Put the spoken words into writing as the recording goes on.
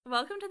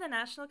Welcome to the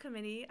National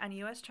Committee on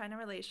U.S.-China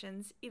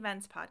Relations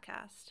Events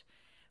Podcast,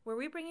 where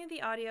we bring you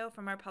the audio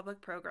from our public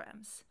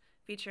programs,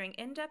 featuring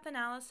in-depth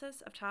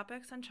analysis of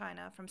topics on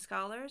China from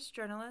scholars,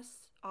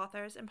 journalists,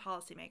 authors, and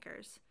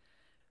policymakers.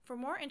 For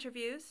more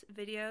interviews,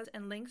 videos,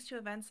 and links to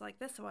events like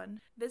this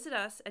one, visit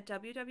us at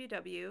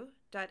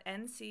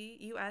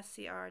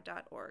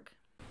www.ncuscr.org.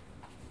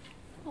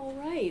 All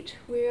right,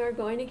 we are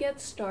going to get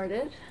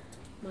started.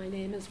 My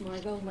name is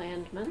Margot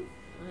Landman.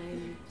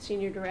 I'm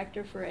Senior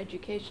Director for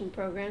Education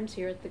Programs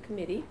here at the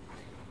committee,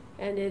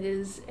 and it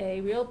is a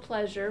real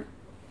pleasure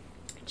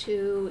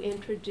to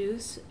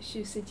introduce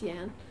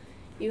Szu-chien.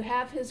 You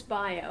have his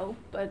bio,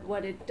 but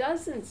what it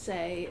doesn't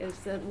say is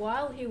that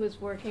while he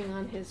was working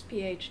on his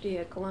PhD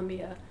at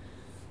Columbia,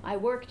 I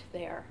worked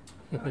there.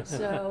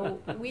 So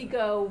we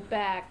go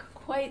back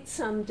quite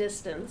some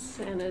distance,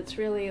 and it's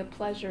really a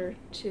pleasure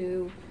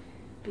to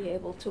be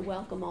able to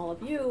welcome all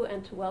of you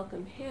and to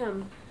welcome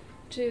him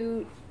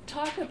to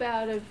talk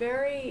about a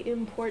very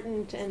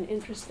important and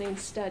interesting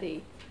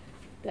study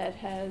that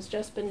has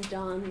just been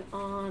done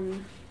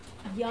on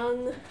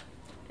young,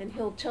 and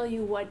he'll tell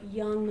you what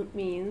young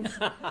means,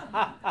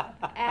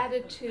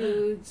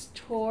 attitudes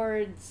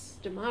towards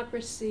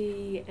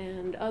democracy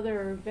and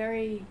other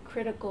very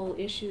critical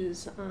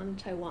issues on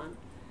Taiwan.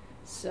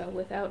 So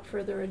without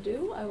further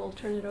ado, I will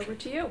turn it over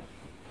to you.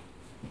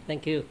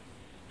 Thank you.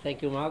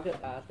 Thank you, Margaret.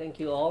 Thank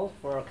you all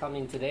for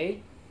coming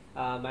today.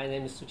 My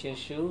name is Szu-chien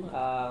Shu.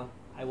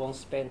 I won't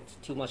spend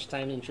too much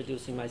time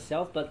introducing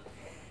myself, but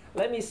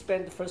let me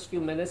spend the first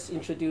few minutes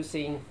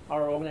introducing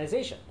our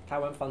organization,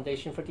 Taiwan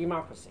Foundation for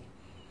Democracy.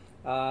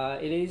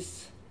 It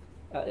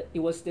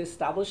was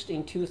established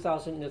in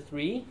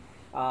 2003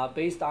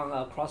 based on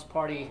a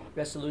cross-party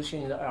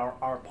resolution in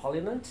our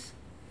parliament.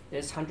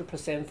 It's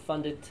 100%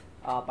 funded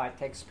by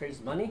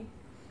taxpayers' money.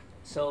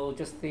 So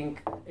just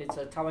think it's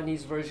a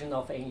Taiwanese version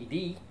of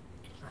NED.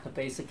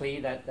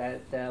 Basically, that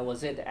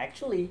was it.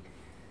 Actually,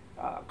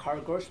 Carl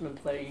Gershman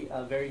played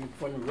a very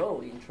important role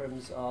in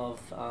terms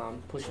of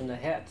pushing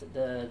ahead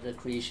the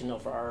creation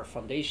of our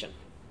foundation.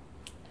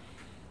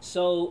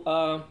 So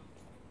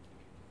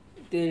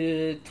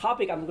the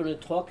topic I'm going to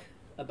talk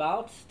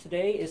about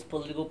today is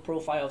political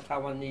profile of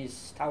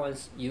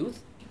Taiwan's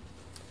youth.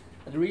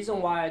 And the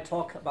reason why I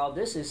talk about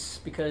this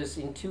is because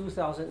in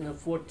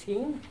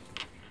 2014,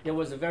 there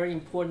was a very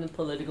important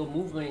political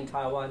movement in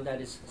Taiwan that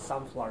is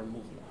Sunflower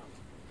Movement.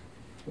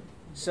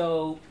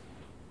 So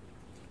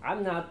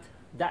I'm not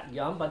that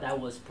young, but I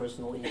was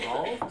personally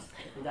involved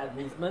in that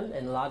movement,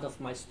 and a lot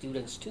of my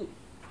students too.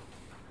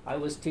 I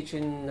was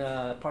teaching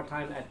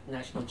part-time at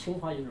National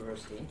Tsinghua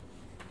University,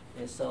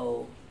 and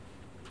so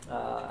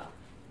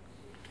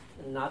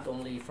not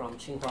only from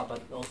Tsinghua,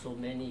 but also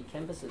many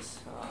campuses,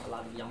 a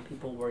lot of young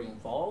people were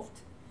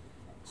involved.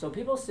 So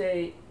people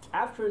say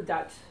after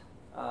that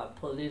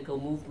political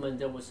movement,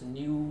 there was a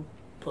new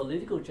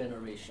political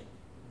generation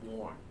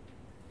born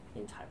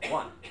in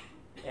Taiwan.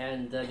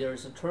 And there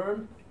is a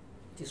term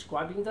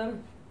describing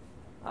them.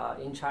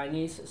 In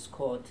Chinese, it's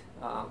called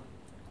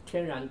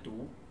天然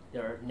独.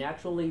 They're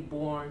naturally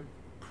born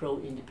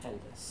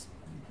pro-independence.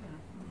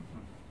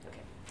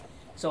 Okay.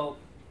 So,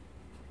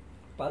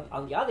 but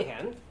on the other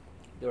hand,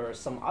 there are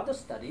some other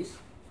studies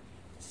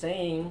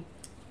saying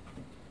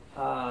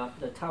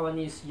the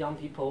Taiwanese young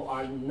people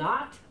are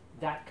not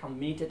that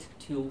committed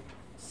to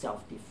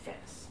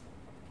self-defense.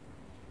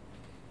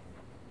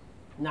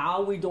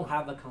 Now we don't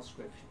have a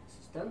conscription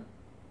system.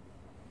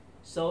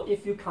 So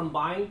if you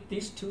combine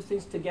these two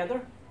things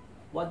together,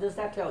 what does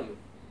that tell you?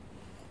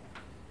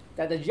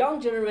 That the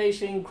young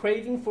generation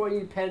craving for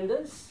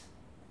independence,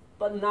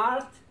 but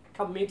not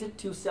committed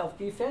to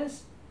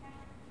self-defense,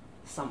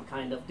 some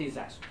kind of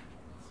disaster.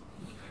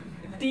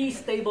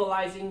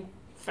 Destabilizing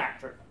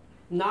factor,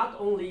 not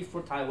only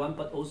for Taiwan,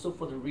 but also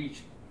for the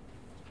region,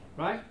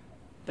 right?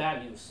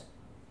 Bad news.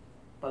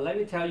 But let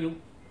me tell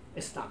you,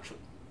 it's not true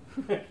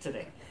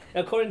today,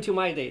 according to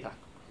my data.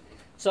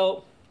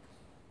 So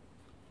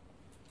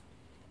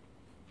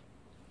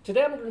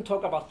today I'm going to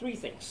talk about three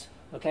things,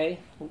 okay?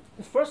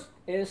 The first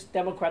is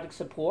democratic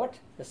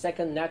support, the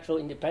second natural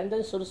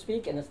independence, so to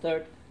speak, and the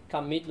third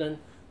commitment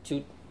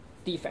to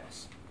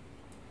defense.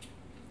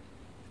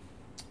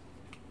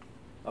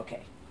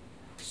 Okay,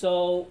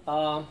 so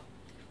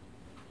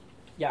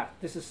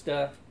this is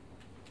the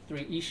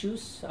three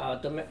issues,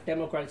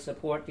 democratic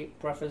support, the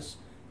preference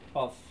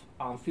of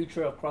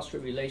future of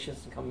cross-strait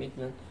relations and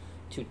commitment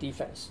to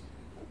defense.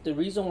 The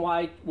reason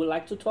why we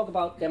like to talk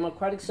about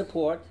democratic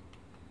support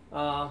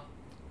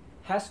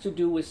has to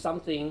do with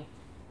something,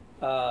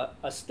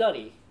 a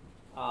study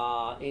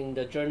in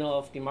the Journal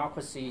of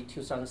Democracy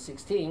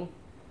 2016.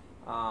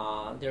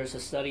 There's a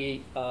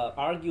study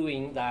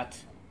arguing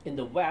that in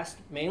the West,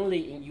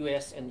 mainly in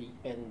US and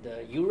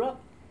Europe,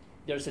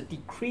 there's a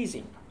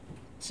decreasing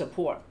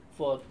support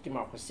for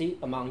democracy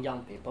among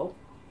young people.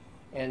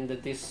 And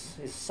that this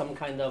is some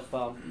kind of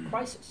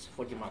crisis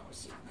for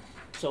democracy.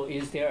 So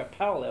is there a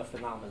parallel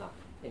phenomenon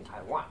in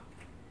Taiwan,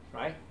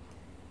 right?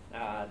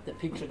 The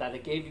picture that I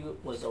gave you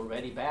was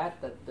already bad,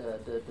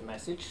 the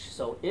message.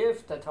 So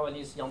if the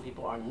Taiwanese young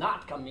people are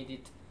not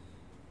committed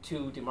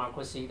to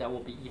democracy, that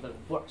will be even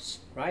worse,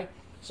 right?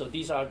 So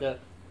these are the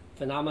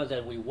phenomena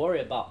that we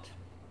worry about.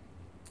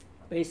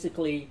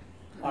 Basically,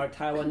 are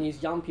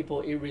Taiwanese young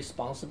people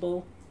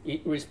irresponsibly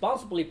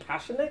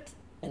passionate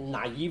and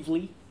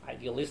naively,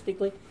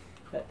 idealistically?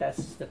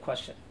 That's the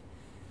question.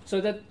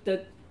 So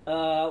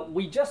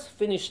we just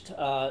finished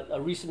a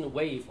recent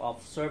wave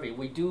of survey.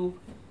 We do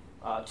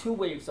 2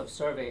 waves of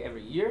survey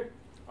every year,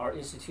 our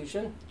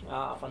institution,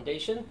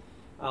 foundation.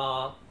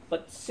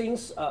 But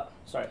since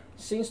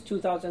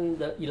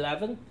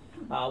 2011,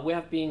 we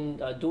have been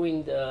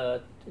doing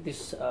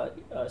this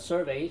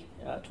survey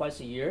twice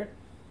a year.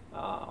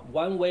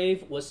 One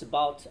wave was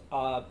about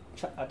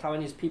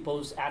Taiwanese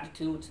people's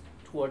attitude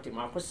toward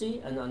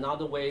democracy, and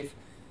another wave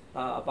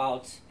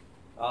about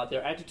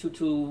their attitude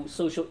to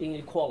social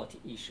inequality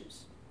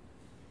issues.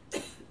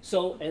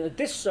 So in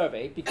this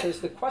survey, because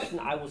the question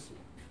I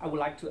would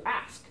like to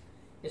ask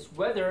is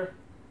whether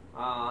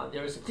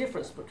there is a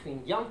difference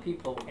between young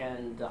people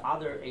and the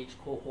other age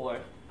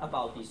cohort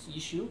about this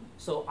issue.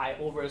 So I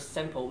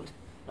oversampled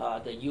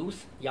the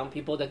youth, young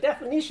people. The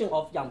definition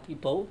of young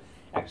people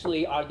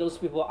actually are those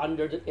people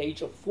under the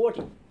age of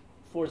 40.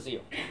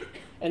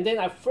 And then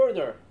I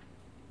further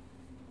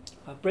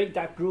break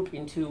that group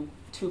into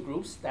 2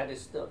 groups, that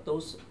is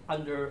those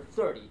under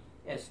 30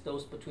 as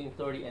those between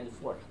 30 and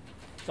 40.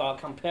 So I'll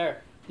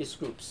compare these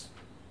groups.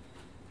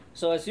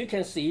 So as you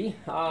can see,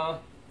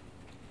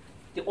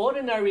 the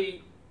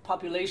ordinary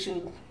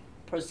population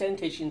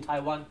percentage in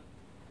Taiwan,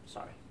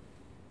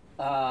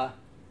 the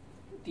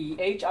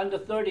age under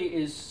 30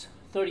 is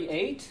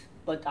 38,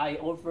 but I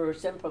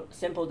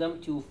sample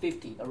them to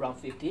 50, around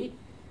 50.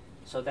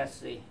 So that's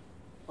the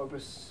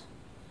purpose.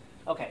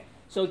 Okay,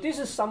 so this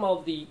is some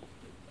of the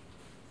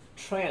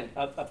trend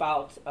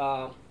about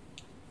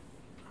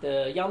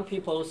the young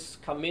people's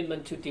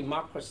commitment to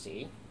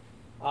democracy.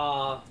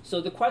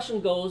 So the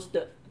question goes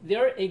that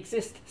there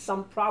exist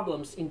some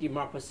problems in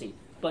democracy,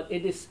 but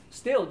it is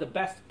still the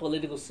best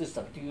political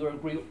system. Do you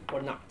agree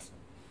or not?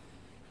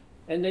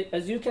 And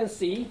as you can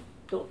see,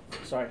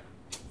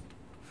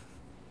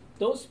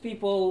 those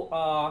people,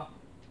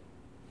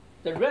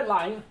 the red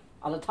line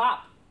on the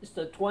top is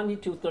the 20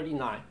 to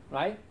 39,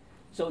 right?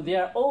 So they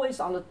are always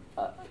on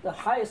the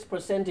highest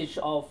percentage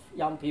of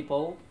young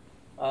people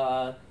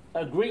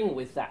agreeing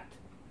with that.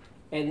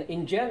 And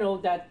in general,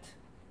 that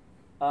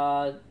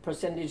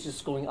percentage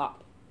is going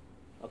up,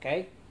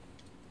 okay?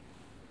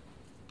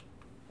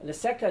 And the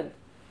second,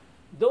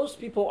 those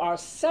people are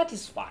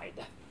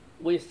satisfied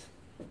with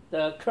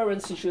the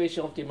current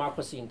situation of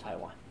democracy in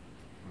Taiwan.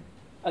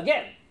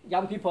 Again,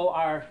 young people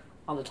are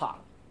on the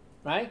top,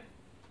 right?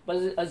 But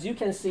as you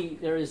can see,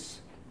 there is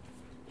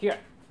here,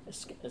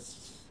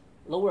 it's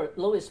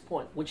lowest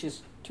point, which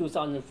is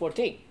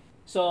 2014.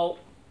 So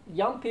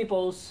young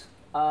people's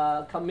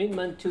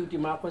commitment to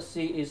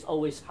democracy is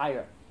always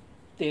higher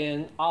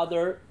than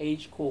other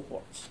age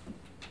cohorts.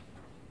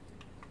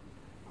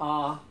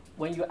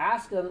 When you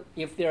ask them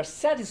if they're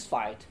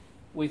satisfied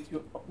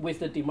with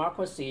the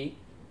democracy,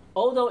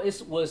 although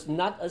it was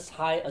not as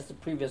high as the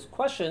previous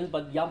question,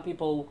 but young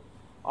people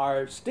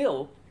are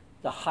still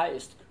the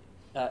highest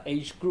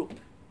age group.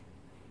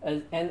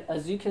 And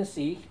as you can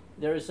see,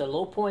 there is a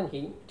low point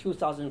in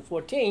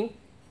 2014.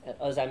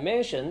 As I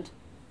mentioned,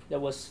 there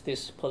was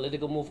this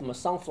political movement,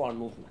 Sunflower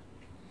Movement.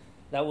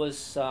 That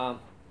was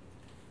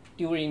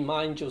during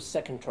Ma Ying-jeou's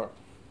second term.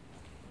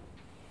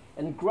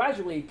 And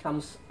gradually it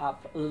comes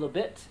up a little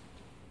bit.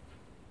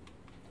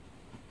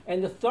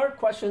 And the third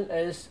question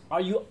is, are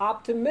you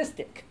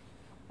optimistic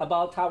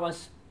about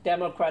Taiwan's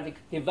democratic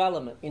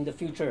development in the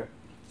future,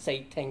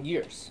 say 10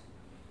 years?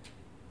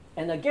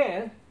 And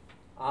again,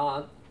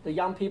 the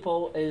young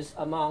people is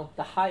among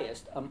the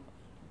highest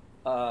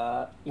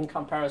in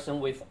comparison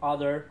with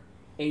other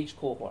age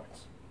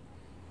cohorts.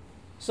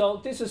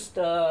 So this is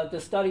the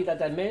study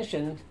that I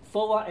mentioned,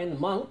 Foa and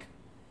Monk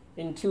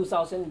in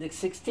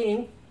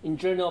 2016 in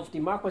Journal of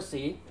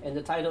Democracy, and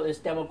the title is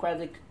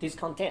Democratic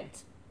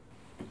Discontent.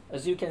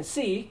 As you can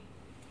see,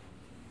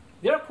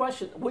 their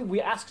question, we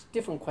asked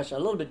different questions,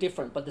 a little bit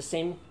different, but the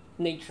same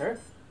nature.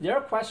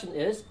 Their question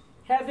is,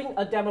 having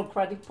a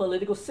democratic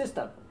political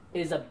system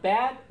is a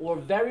bad or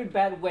very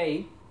bad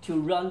way to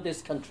run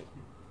this country.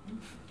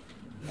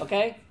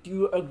 Okay? Do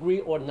you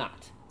agree or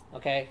not?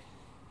 Okay?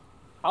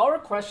 Our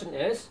question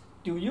is,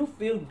 do you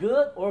feel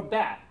good or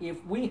bad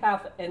if we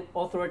have an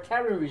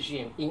authoritarian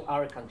regime in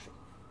our country?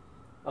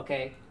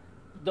 Okay?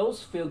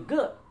 Those feel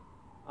good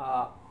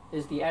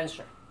is the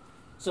answer.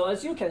 So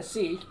as you can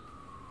see,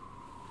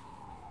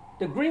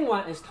 the green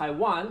one is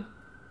Taiwan,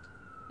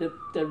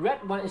 the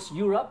red one is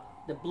Europe,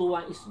 the blue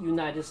one is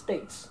United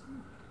States.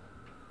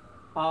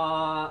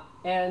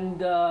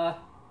 And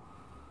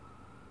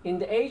in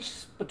the age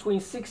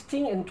between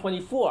 16 and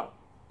 24,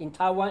 in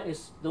Taiwan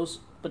is those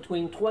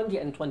between 20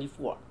 and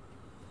 24.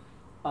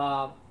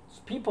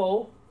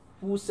 People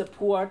who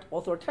support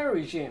authoritarian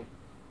regime,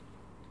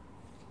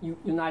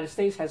 United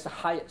States has the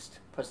highest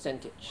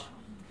percentage.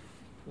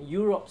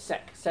 Europe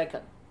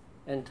second,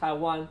 and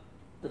Taiwan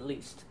the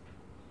least.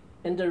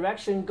 And the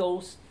direction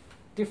goes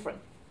different.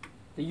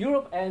 The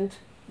Europe and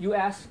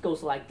US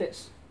goes like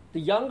this. The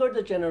younger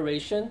the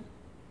generation,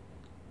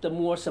 the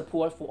more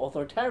support for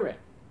authoritarian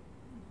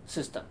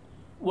system.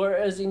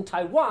 Whereas in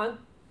Taiwan,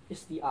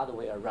 it's the other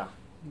way around.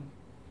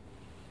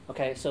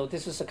 Okay, so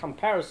this is a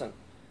comparison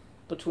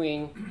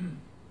between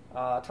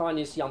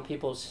Taiwanese young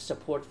people's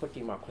support for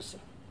democracy.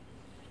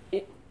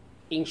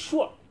 In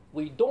short,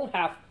 we don't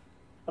have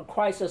a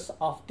crisis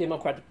of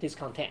democratic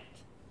discontent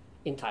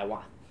in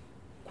Taiwan.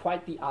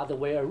 Quite the other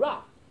way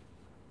around.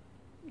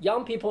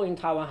 Young people in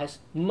Taiwan has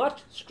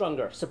much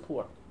stronger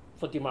support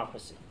for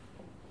democracy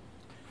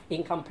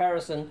in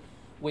comparison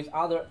with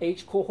other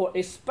age cohort,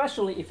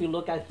 especially if you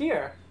look at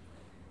here,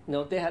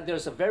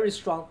 there's a very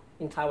strong,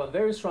 in Taiwan,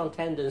 very strong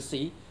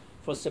tendency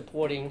for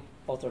supporting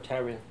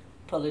authoritarian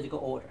political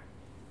order.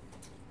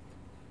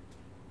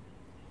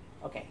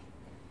 Okay,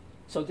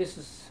 so this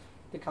is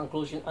the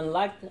conclusion.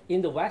 Unlike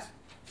in the West,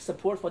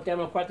 support for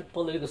democratic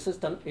political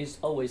system is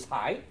always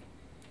high,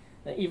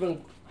 and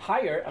even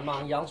higher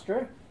among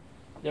youngsters.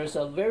 There's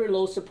a very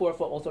low support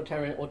for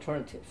authoritarian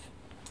alternative.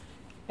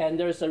 And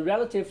there's a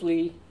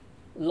relatively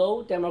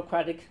low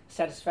democratic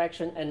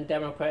satisfaction and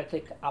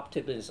democratic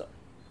optimism.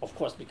 Of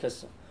course,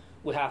 because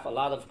we have a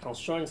lot of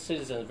concerned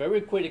citizens,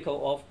 very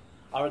critical of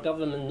our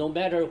government, no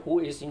matter who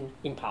is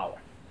in power.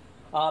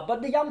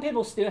 But the young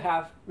people still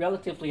have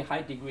relatively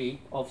high degree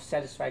of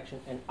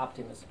satisfaction and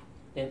optimism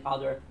in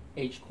other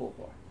age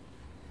cohort.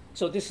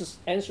 So this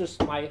answers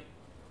my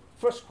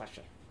first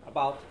question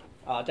about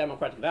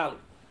democratic value.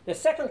 The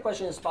second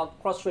question is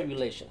about cross-strait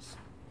relations.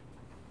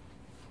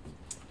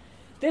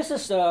 This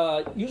is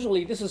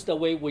usually this is the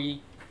way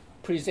we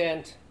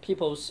present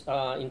people's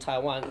in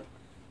Taiwan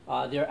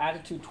their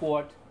attitude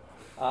toward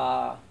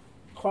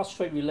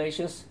cross-strait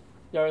relations.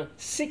 There are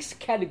 6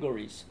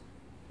 categories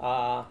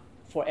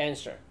for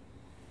answer.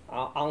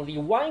 On the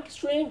one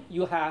extreme,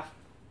 you have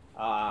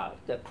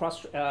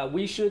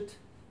we should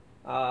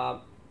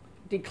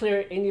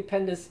declare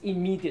independence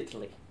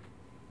immediately.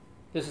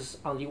 This is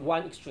on the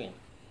one extreme.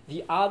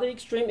 The other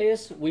extreme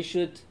is we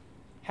should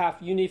have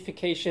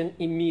unification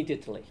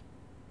immediately.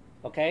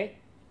 Okay?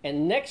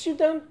 And next to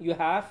them, you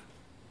have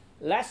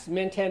let's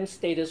maintain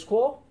status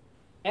quo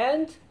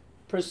and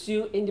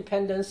pursue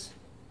independence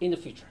in the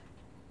future.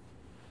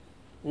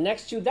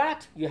 Next to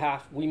that, you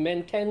have we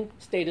maintain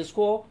status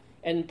quo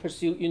and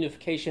pursue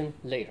unification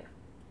later.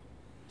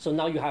 So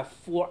now you have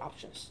 4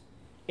 options.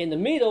 In the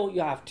middle,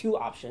 you have 2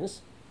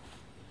 options.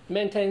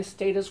 Maintain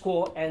status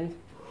quo and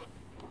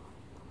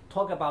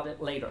talk about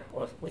it later,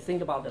 or we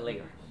think about it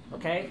later,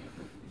 okay?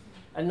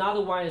 Another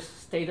one is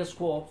status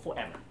quo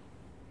forever.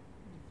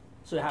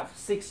 So you have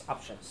 6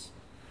 options.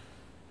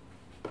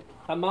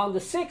 Among the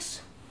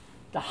 6,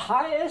 the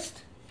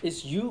highest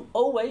is you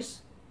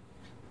always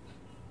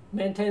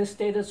maintain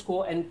status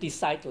quo and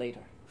decide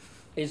later.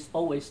 It's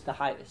always the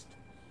highest.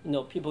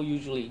 People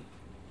usually,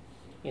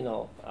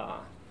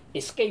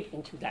 escape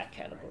into that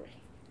category.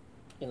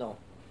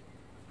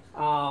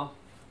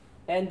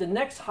 And the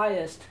next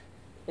highest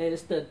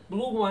is the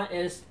blue one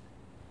is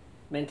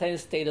maintain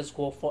status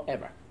quo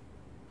forever.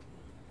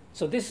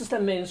 So this is the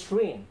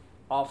mainstream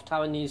of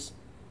Taiwanese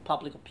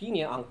public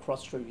opinion on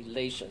cross-strait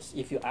relations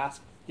if you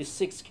ask these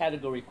 6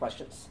 category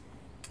questions.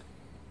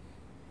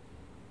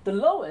 The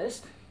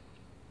lowest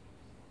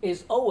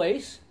is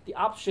always the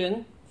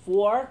option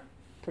for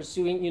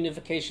pursuing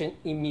unification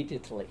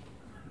immediately.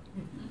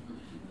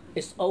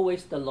 It's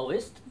always the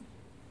lowest,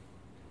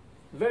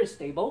 very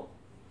stable.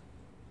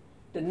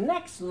 The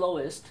next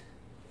lowest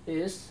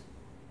is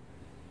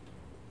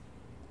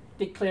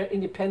declare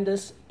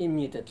independence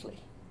immediately.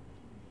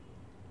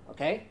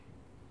 Okay?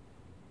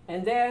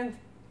 And then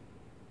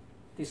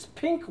this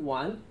pink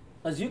one,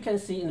 as you can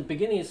see in the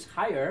beginning is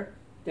higher,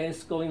 then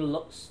it's going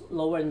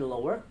lower and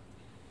lower,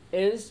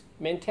 is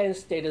maintain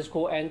status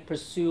quo and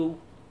pursue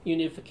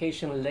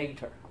unification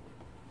later.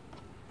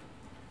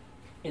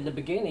 In the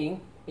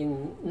beginning,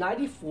 in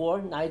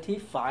 94,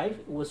 95,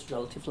 it was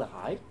relatively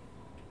high,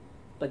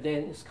 but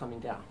then it's coming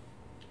down.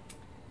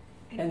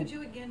 And could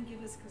you again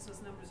give us, because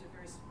those numbers are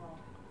very small,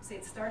 say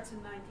it starts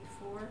in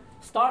 94?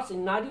 Starts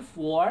in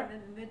 94. And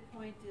then the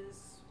midpoint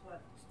is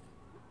what?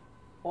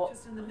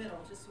 Just in the middle,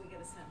 just so we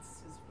get a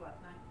sense, is what,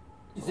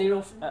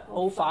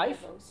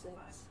 05.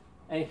 06.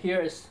 And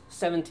here is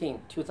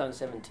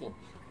 2017,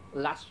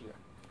 last year.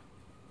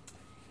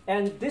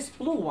 And this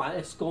blue one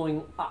is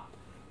going up.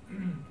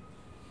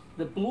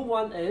 The blue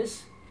one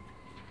is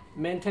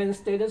maintain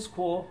status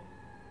quo.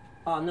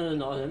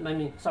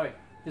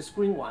 This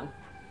green one.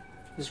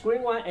 This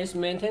green one is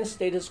maintain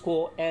status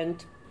quo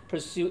and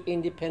pursue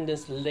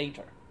independence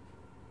later.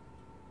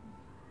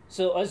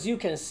 So as you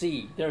can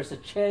see, there's a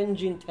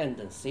changing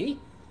tendency,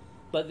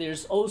 but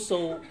there's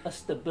also a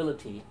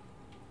stability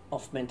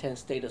of maintain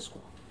status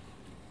quo.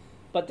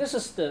 But this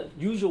is the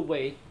usual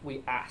way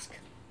we ask.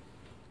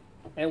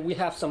 And we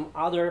have some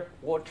other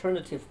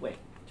alternative way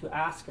to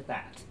ask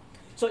that.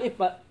 So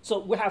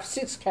we have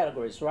 6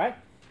 categories, right?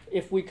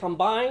 If we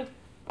combine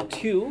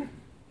 2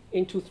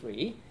 into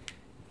three.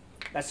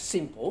 That's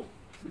simple.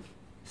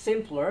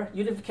 Simpler,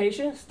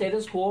 unification,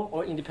 status quo,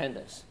 or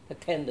independence, the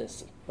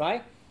tendency,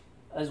 right?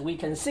 As we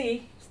can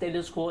see,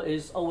 status quo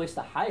is always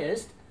the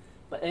highest,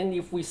 and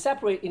if we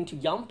separate into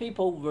young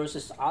people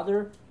versus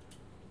other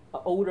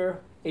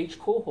older age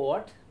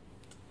cohort,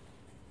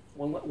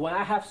 when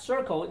I have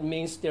circle, it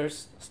means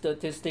there's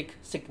statistic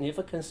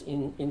significance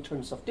in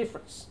terms of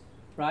difference,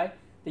 right?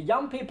 The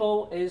young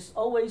people is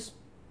always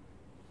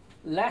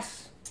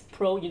less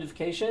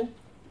pro-unification,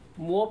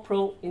 more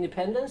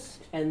pro-independence,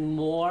 and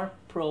more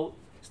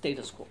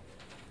pro-status quo.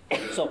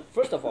 So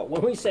first of all,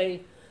 when we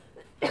say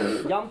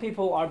young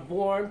people are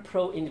born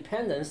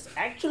pro-independence,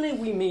 actually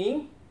we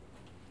mean,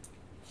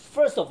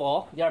 first of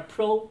all, they are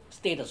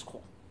pro-status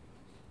quo.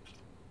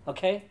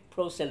 Okay?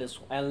 Pro-status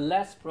quo, and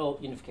less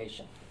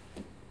pro-unification.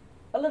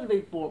 A little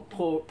bit more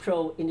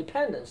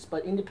pro-independence,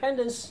 but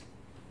independence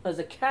as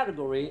a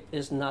category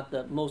is not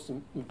the most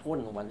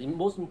important one. The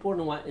most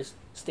important one is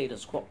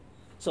status quo.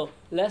 So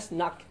let's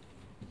not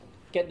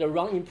get the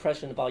wrong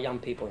impression about young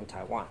people in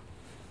Taiwan.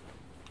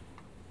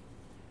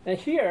 And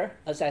here,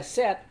 as I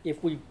said,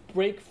 if we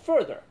break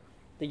further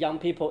the young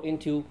people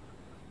into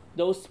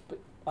those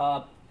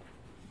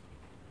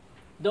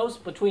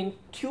between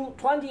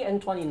 20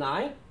 and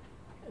 29,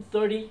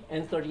 30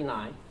 and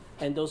 39,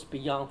 and those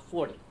beyond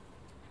 40.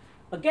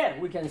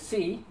 Again, we can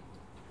see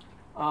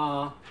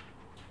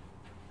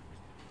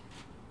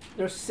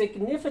there's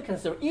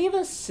significance, or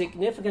even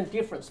significant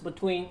difference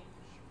between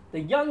the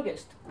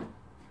youngest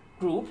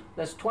group,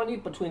 that's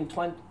between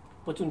 20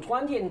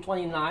 and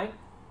 29.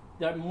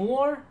 They're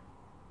more,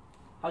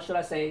 how should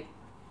I say,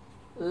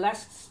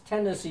 less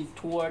tendency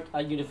toward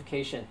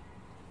unification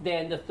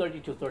than the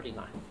 30 to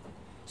 39.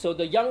 So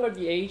the younger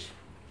the age,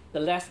 the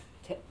less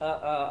they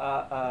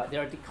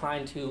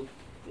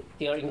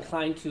are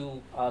inclined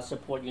to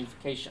support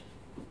unification.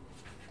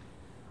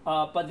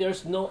 But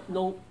there's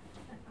no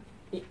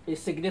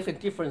significant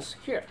difference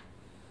here.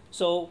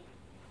 So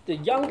the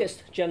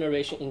youngest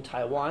generation in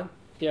Taiwan,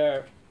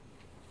 they're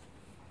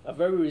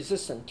very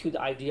resistant to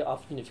the idea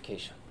of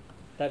unification.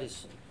 That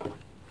is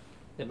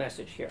the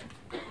message here.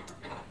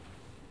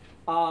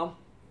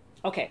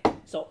 Okay,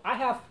 so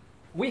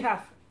we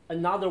have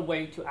another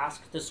way to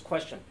ask this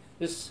question.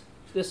 This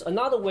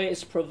another way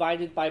is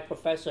provided by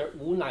Professor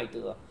Wu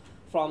Naide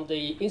from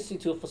the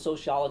Institute for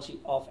Sociology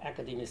of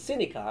Academia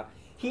Sinica.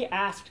 He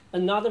asked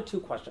another two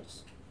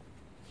questions.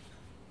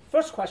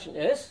 First question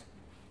is,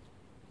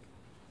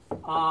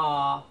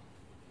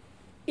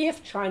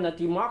 if China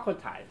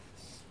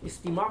is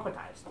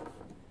democratized,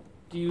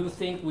 do you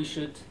think we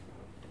should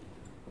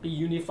be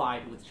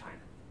unified with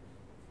China?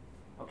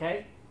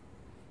 Okay?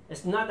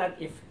 It's not that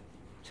if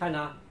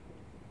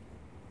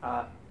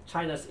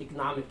China's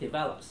economic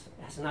develops,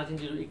 it has nothing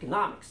to do with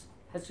economics,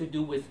 it has to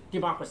do with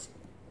democracy.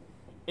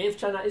 If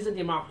China is a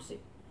democracy,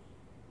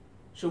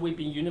 should we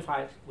be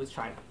unified with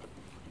China?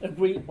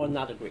 Agree or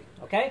not agree,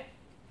 okay?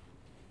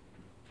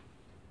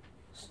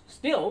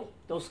 Still,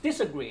 those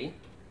disagree,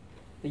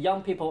 the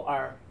young people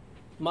are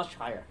much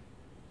higher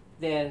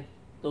than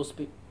those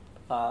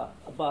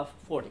above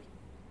 40.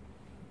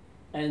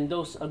 And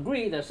those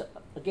agree, there's,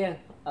 again,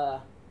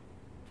 a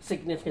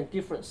significant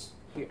difference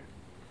here.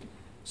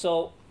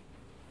 So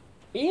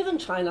even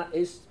China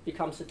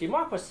becomes a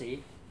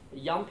democracy, the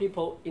young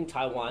people in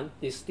Taiwan,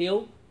 they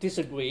still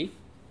disagree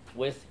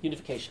with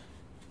unification.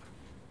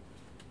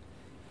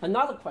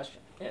 Another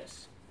question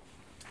is,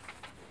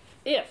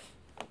 if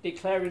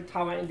declaring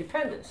Taiwan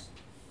independence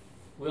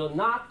will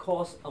not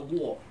cause a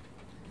war.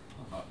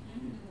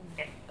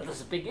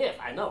 That's a big if,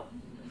 I know.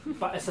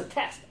 But it's a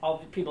test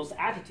of people's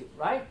attitude,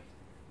 right?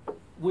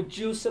 Would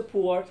you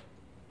support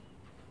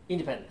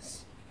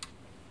independence?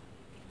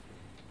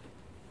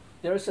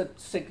 There is a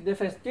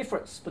significant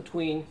difference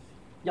between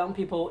young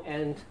people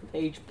and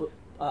age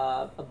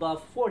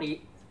above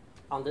 40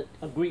 on the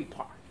agree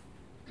part,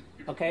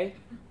 okay?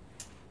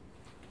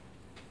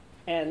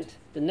 And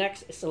the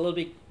next is a little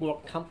bit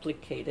more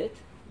complicated.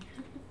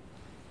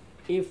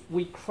 If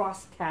we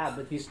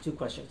cross-tab these two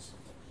questions,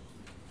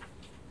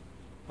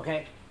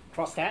 okay?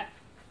 Cross-tab,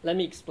 let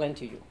me explain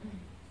to you.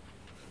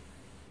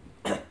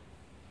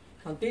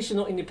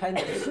 Conditional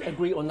independence,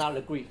 agree or not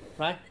agree,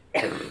 right?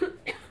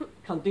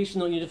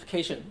 Conditional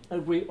unification,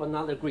 agree or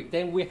not agree.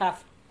 Then we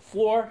have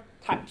 4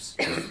 types.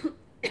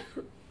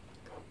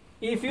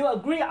 If you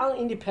agree on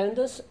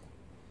independence,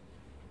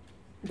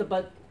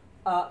 but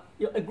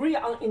you agree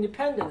on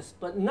independence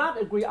but not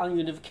agree on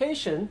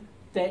unification,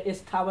 there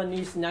is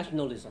Taiwanese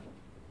nationalism,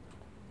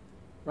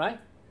 right?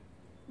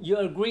 You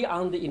agree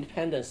on the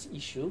independence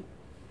issue,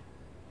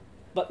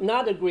 but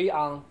not agree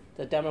on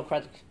the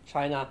democratic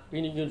China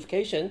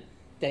unification,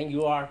 then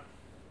you are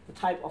the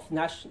type of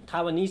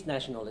Taiwanese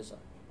nationalism.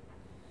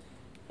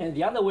 And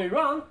the other way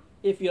around,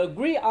 if you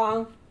agree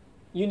on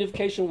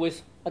unification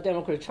with a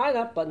democratic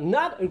China, but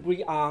not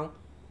agree on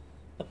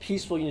a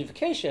peaceful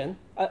unification,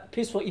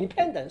 peaceful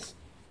independence,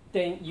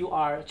 then you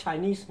are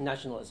Chinese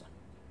nationalism.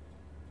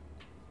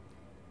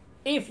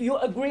 If you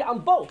agree on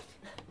both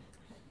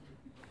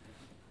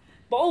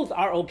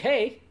are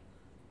okay,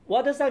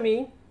 What does that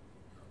mean?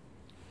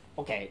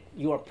 Okay,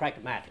 you are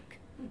pragmatic.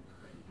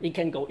 It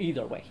can go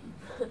either way.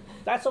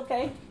 That's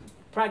okay,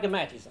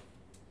 pragmatism.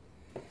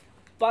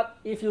 But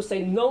if you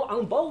say no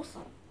on both,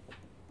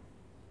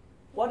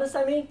 what does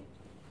that mean?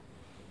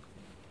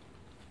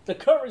 The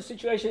current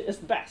situation is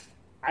best.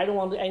 I don't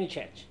want any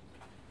change.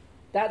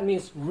 That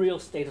means real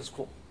status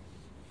quo.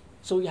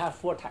 So you have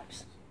 4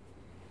 types: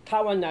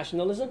 Taiwan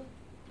nationalism,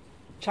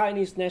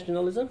 Chinese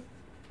nationalism,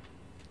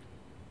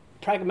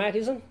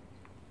 pragmatism,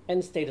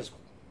 and status quo.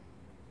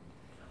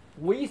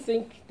 We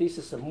think this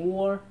is a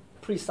more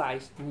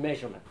precise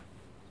measurement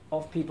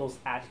of people's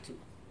attitude.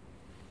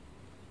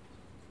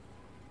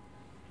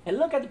 And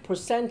look at the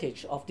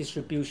percentage of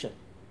distribution.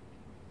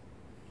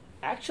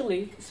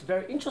 Actually, it's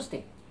very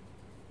interesting.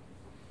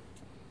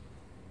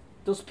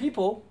 Those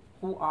people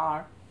who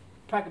are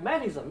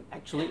pragmatism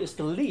actually is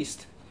the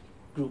least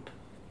group.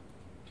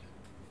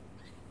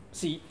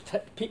 See,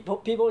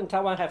 people in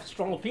Taiwan have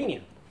strong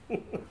opinion.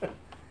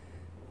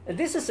 And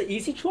this is an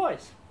easy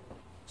choice.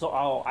 So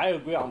I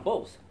agree on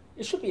both.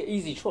 It should be an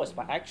easy choice,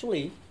 but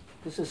actually,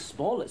 this is the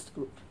smallest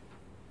group.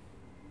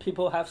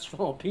 People have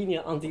strong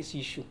opinion on this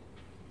issue.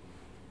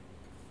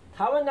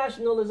 Taiwan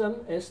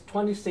nationalism is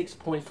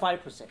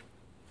 26.5%.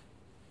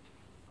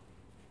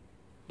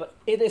 But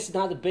it is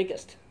not the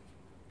biggest.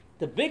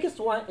 The biggest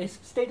one is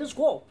status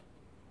quo,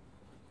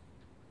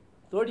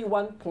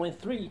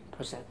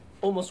 31.3%,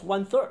 almost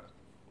 1/3.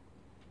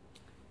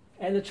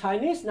 And the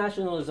Chinese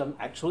nationalism,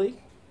 actually,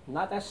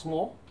 not that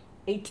small,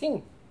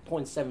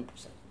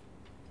 18.7%.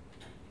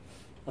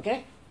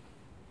 Okay?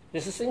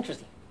 This is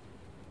interesting.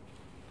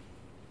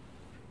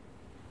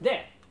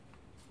 There.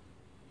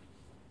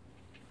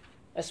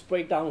 Let's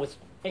break down with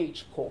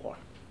age cohort.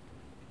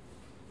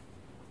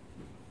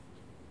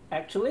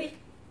 Actually,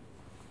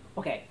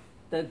 okay,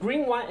 the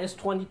green one is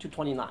 20 to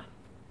 29.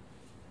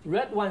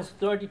 Red one is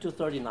 30 to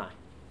 39.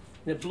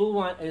 The blue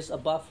one is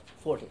above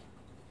 40.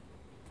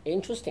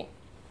 Interesting.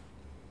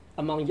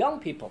 Among young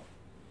people,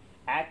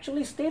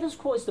 actually status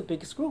quo is the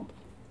biggest group.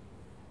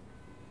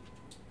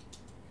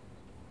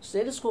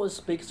 Status quo is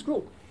the biggest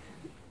group.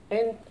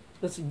 And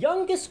this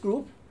youngest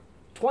group,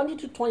 20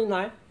 to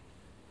 29,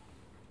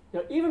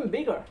 they're even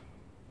bigger.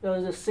 There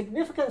is a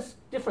significant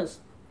difference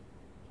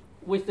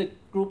with the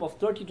group of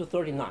 30 to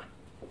 39.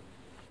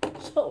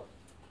 So,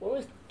 when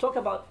we talk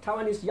about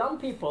Taiwanese young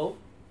people,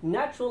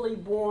 naturally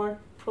born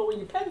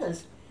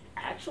pro-independence,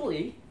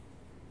 actually,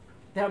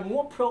 they are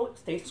more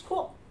pro-status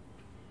quo.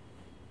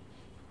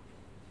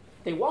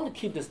 They want to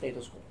keep the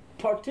status quo,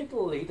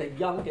 particularly the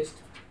youngest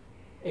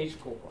age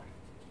cohort.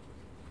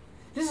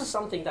 This is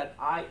something that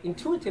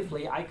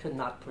intuitively I could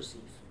not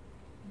perceive.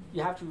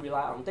 You have to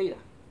rely on data.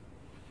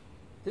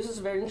 This is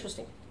very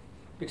interesting,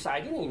 because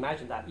I didn't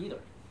imagine that either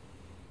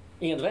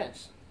in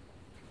advance.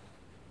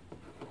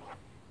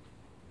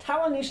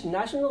 Taiwanese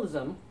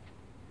nationalism,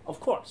 of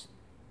course,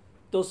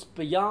 those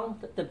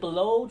beyond the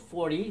below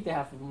 40, they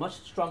have much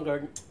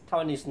stronger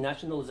Taiwanese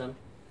nationalism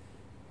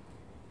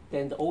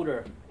than the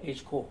older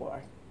age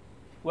cohort.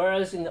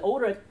 Whereas in the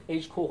older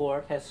age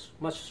cohort has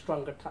much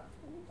stronger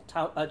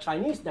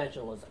Chinese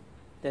nationalism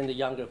than the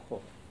younger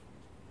cohort.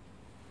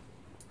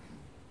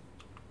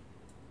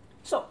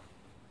 So,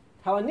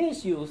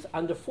 Taiwanese youth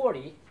under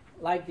 40,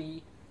 like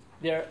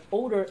their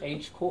older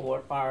age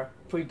cohort, are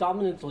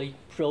predominantly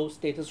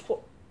pro-status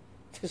quo.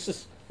 This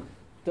is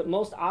the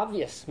most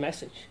obvious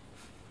message.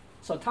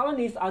 So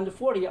Taiwanese under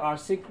 40 are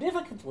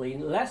significantly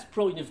less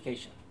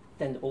pro-unification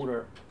than the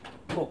older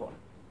cohort.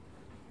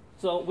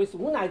 So with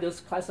Wunaide's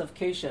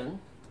classification,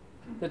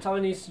 the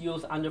Taiwanese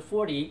youth under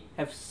 40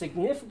 have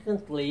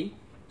significantly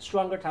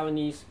stronger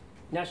Taiwanese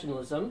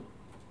nationalism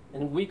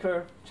and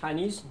weaker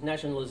Chinese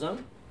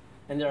nationalism,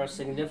 and they are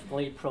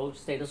significantly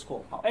pro-status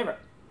quo. However,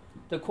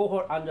 the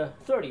cohort under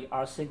 30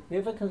 are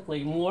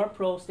significantly more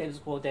pro-status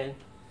quo than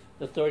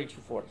the 30 to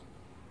 40.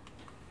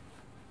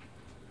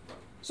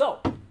 So,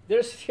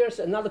 here's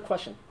another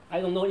question.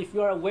 I don't know if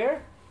you are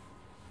aware.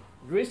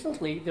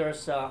 Recently,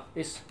 there's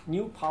this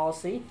new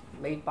policy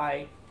made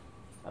by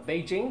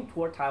Beijing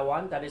toward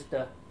Taiwan that is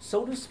the,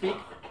 so to speak,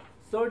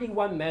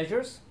 31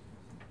 measures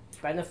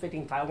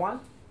benefiting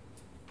Taiwan.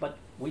 But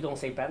we don't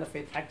say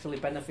benefit, actually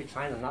benefit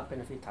China, not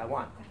benefit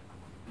Taiwan.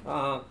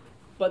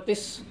 But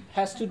this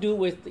has to do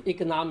with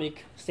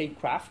economic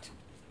statecraft.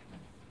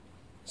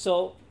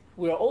 So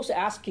we're also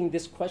asking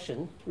this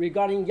question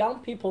regarding young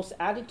people's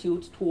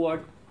attitudes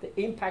toward the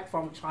impact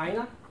from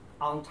China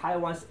on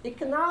Taiwan's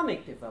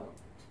economic development.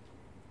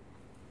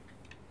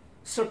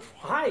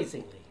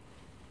 Surprisingly,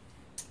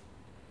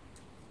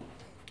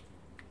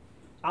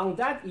 on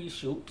that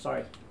issue,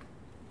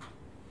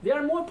 they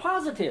are more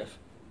positive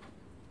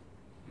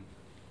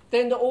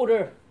than the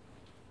older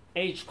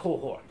age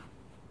cohort.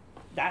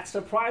 That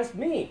surprised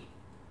me,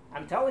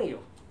 I'm telling you.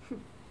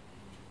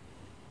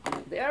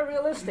 They are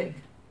realistic.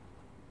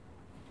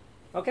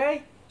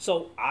 Okay?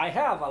 So I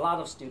have a lot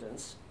of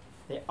students.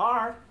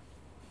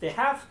 They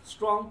have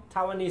strong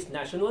Taiwanese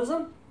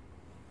nationalism,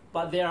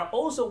 but they are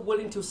also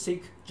willing to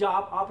seek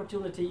job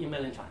opportunity in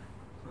mainland China.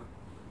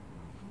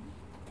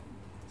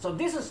 So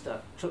this is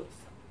the truth.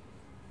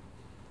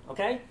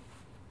 Okay?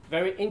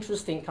 Very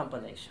interesting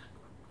combination.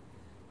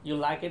 You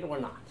like it or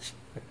not?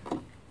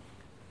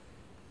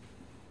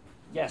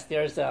 Yes,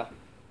 there's a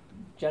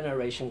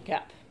generation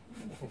gap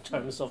in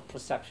terms of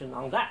perception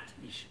on that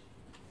issue.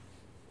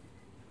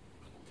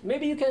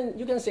 Maybe you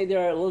can say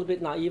they're a little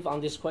bit naive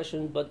on this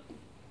question, but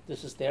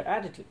this is their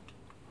attitude.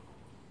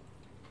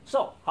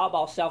 So, how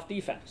about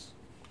self-defense?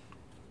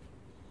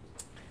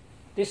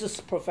 This is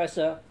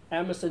Professor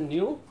Emerson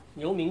Niu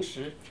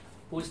Mingshi,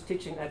 who is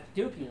teaching at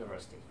Duke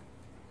University.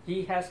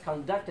 He has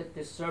conducted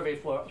this survey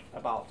for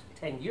about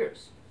 10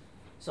 years.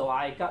 So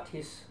I got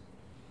his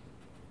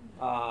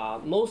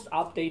most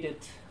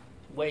updated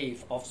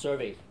wave of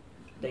survey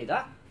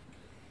data.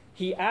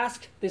 He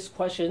asked this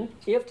question: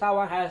 if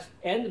Taiwan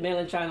and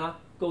mainland China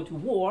go to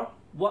war,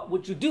 what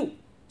would you do?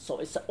 So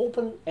it's an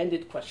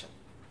open-ended question.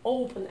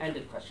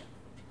 Open-ended question.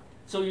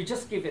 So you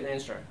just give an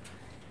answer.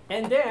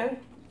 And then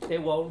they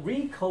will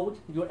recode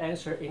your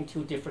answer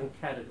into different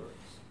categories.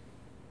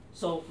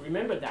 So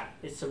remember that.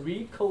 It's a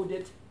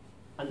recoded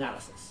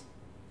analysis.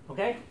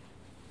 Okay?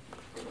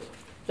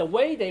 The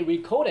way they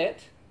recode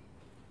it,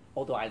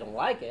 although I don't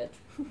like it,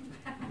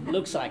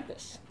 looks like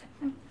this.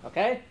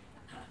 Okay?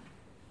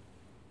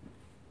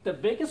 The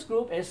biggest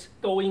group is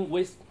going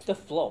with the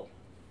flow.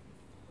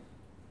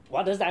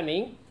 What does that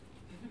mean?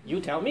 You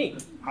tell me.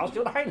 How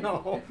should I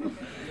know?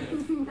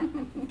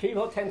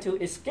 People tend to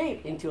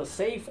escape into a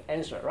safe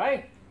answer,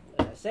 right?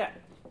 As I said.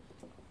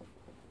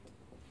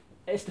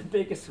 It's the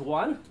biggest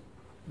one.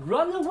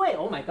 Run away.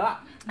 Oh my God.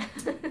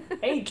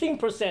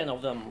 18%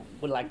 of them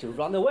would like to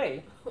run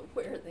away.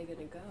 Where are they going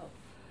to go?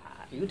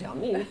 You tell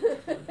me.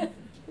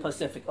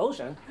 Pacific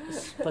Ocean.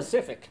 It's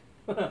Pacific.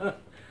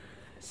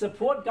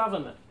 Support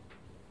government.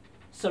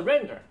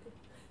 Surrender.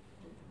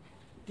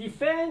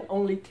 Defend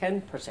only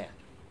 10%.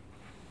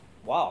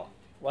 Wow,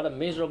 what a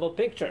miserable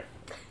picture.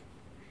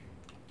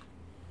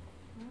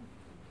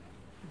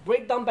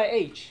 Breakdown by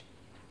age.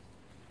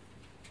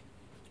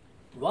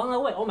 Run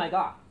away. Oh my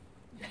God.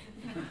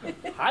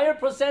 Higher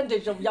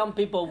percentage of young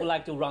people would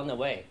like to run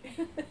away.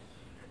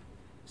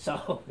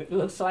 So it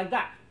looks like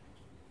that.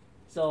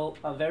 So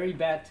a very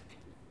bad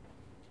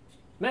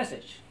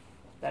message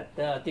that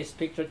this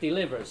picture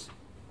delivers.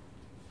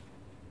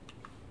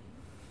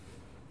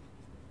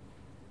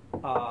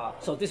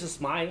 So this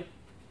is my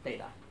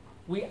data.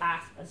 We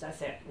asked, as I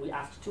said, we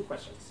asked two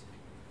questions.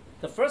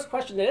 The first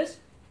question is,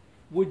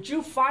 would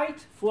you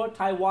fight for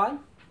Taiwan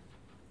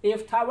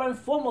if Taiwan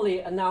formally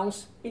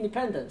announced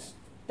independence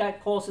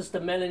that causes the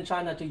mainland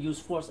China to use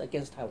force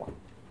against Taiwan?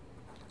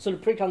 So the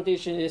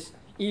precondition is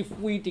if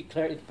we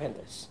declare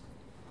independence.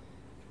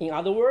 In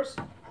other words,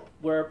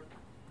 we're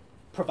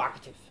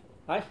provocative,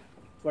 right?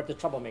 We're the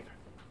troublemaker.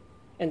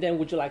 And then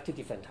would you like to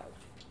defend Taiwan?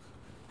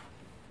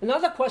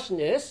 Another question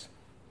is,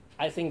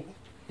 I think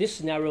this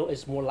scenario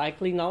is more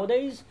likely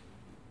nowadays,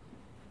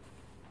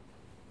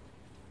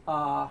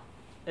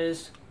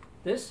 is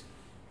this: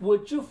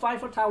 would you fight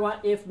for Taiwan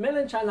if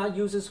mainland China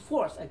uses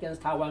force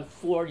against Taiwan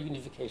for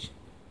unification?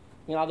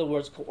 In other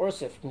words,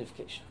 coercive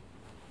unification.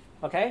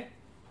 Okay?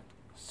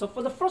 So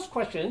for the first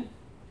question,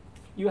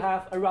 you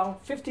have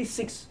around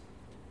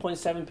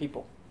 56.7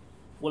 people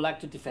would like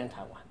to defend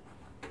Taiwan.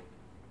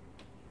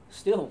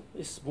 Still,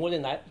 it's more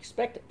than I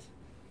expected.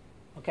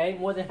 Okay,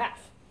 more than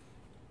half.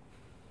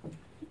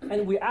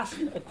 And we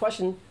asked a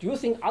question, do you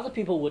think other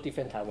people will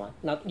defend Taiwan?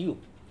 Not you,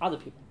 other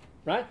people,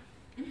 right?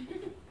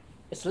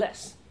 It's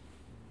less,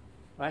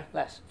 right?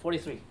 Less,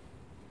 43.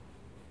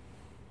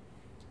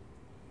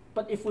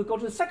 But if we go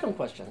to the second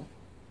question,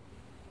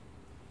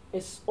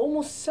 it's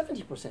almost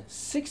 70%,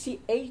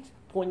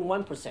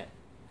 68.1%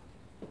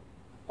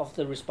 of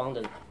the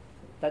respondents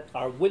that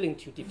are willing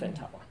to defend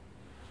Taiwan.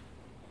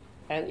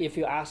 And if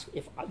you ask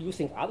if you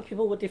think other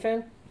people would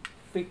defend,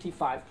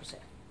 55%.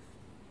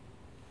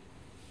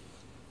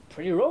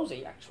 Pretty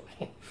rosy,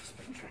 actually.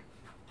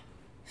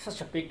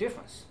 Such a big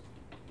difference.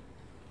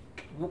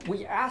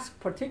 We ask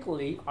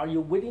particularly, are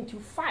you willing to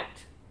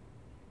fight?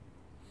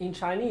 In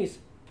Chinese,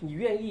 你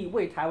愿意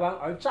为台湾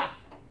而战.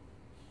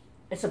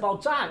 It's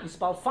about 战, it's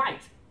about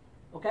fight.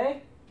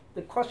 Okay?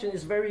 The question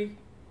is very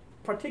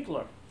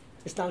particular.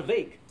 It's not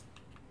vague.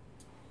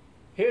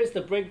 Here's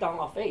the breakdown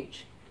of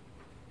age.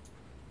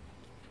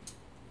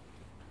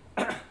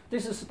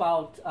 This is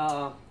about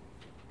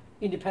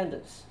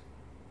independence.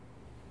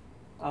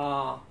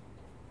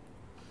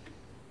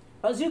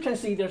 As you can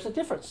see, there's a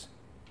difference.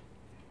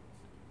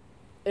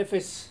 If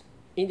it's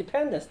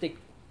independence, they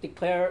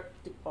declare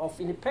of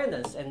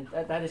independence, and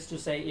that is to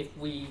say, if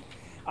we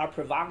are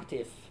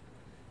provocative,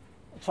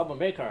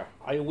 troublemaker,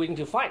 are you willing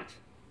to fight?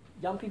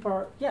 Young people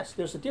are, yes,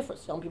 there's a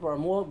difference. Young people are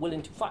more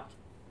willing to fight.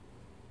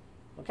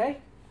 Okay?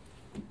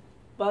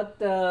 But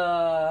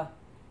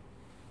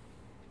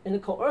in the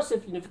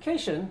coercive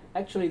unification,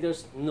 actually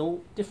there's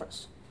no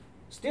difference.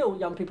 Still,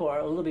 young people are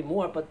a little bit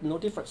more, but no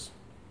difference.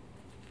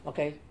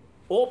 Okay?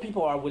 All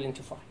people are willing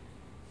to fight.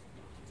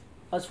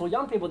 As for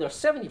young people, they're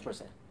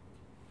 70%.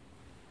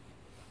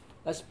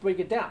 Let's break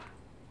it down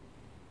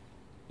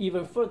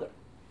even further.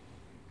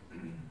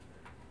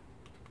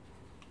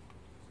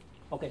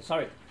 Okay,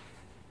 sorry.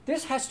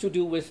 This has to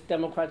do with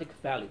democratic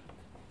value.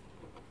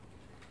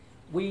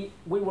 We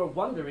were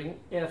wondering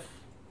if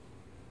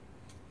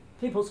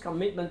people's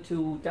commitment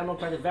to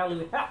democratic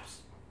value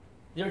helps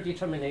their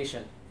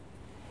determination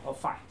of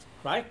fight,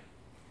 right?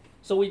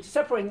 So we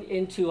separate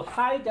into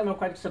high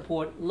democratic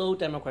support, low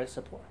democratic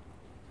support.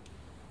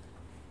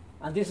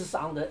 And this is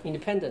on the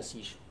independence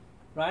issue,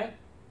 right?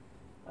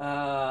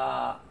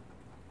 The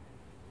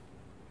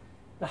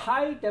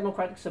high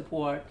democratic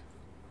support,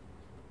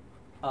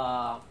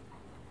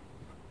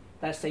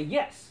 let's say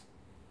yes,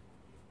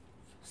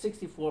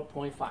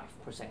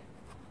 64.5%.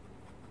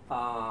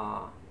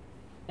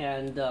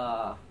 And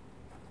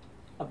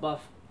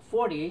above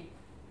 40,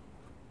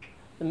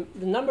 the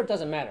number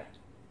doesn't matter.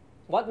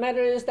 What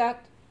matters is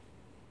that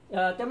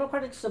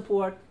democratic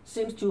support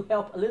seems to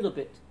help a little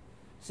bit.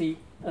 See,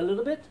 a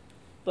little bit,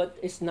 but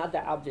it's not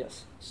that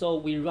obvious. So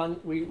we run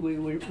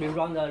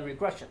a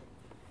regression,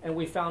 and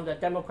we found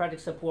that democratic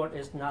support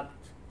is not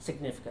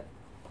significant.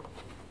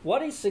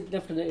 What is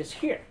significant is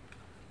here.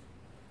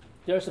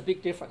 There's a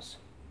big difference.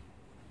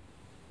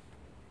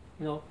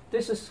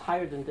 This is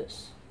higher than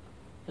this,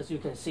 as you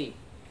can see.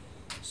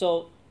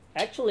 So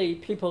actually,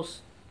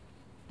 people's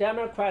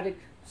democratic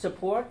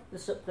support,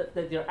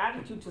 their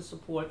attitude to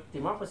support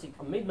democracy,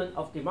 commitment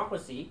of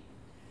democracy,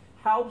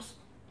 helps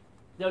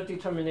their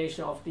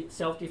determination of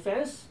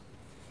self-defense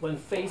when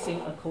facing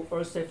a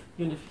coercive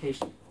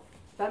unification.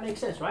 That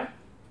makes sense, right?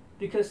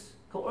 Because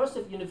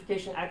coercive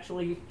unification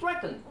actually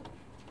threatens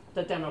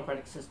the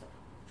democratic system,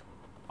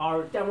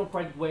 our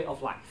democratic way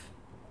of life.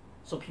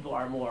 So people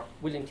are more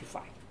willing to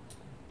fight.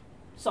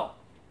 So,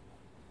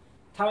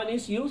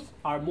 Taiwanese youth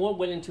are more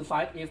willing to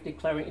fight if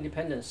declaring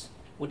independence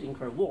would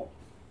incur war.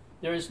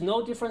 There is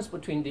no difference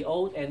between the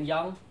old and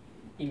young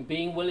in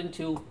being willing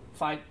to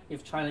fight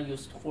if China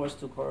used force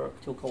to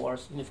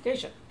coerce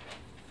unification.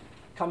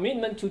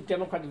 Commitment to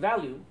democratic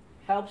value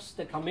helps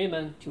the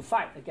commitment to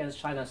fight against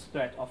China's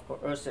threat of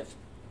coercive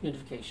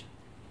unification.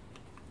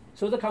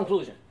 So the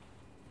conclusion,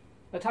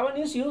 the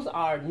Taiwanese youth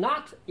are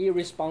not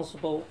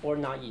irresponsible or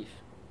naive.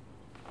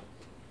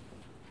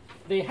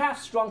 They have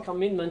strong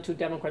commitment to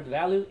democratic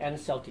value and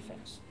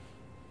self-defense.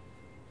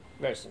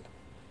 Very simple.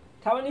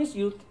 Taiwanese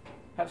youth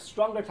have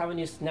stronger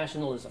Taiwanese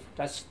nationalism.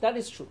 That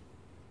is true.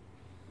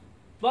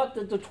 But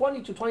the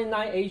 20 to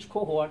 29 age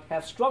cohort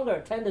have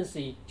stronger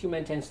tendency to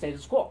maintain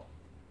status quo.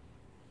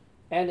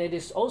 And it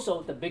is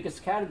also the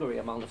biggest category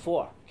among the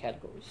four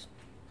categories.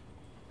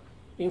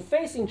 In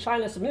facing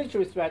China's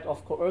military threat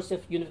of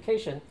coercive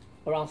unification,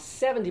 around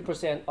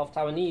 70% of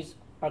Taiwanese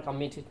are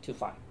committed to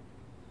fight.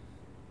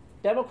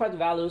 Democratic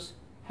values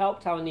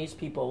help Taiwanese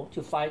people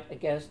to fight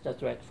against the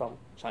threat from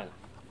China.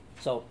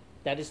 So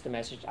that is the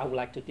message I would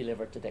like to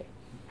deliver today.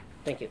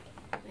 Thank you.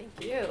 Thank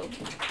you.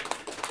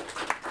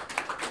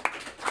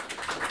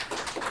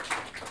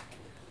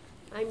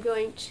 I'm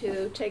going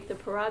to take the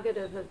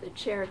prerogative of the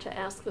chair to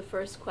ask the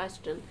first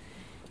question.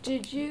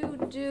 Did you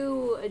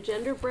do a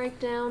gender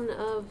breakdown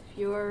of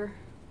your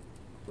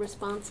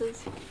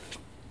responses?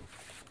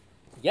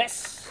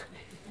 Yes,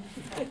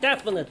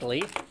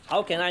 definitely.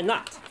 How can I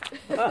not?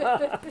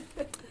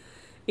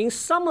 In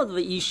some of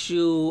the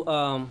issue,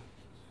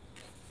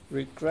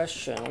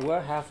 regression, do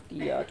I have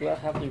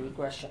the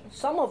regression?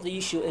 Some of the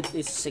issue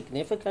is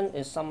significant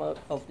and some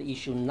of the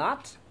issue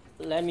not.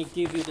 Let me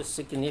give you the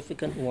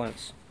significant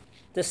ones.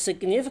 The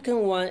significant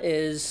one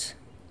is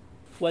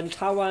when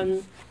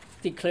Taiwan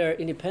declared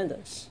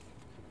independence,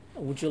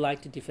 would you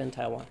like to defend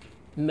Taiwan?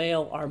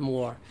 Male are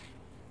more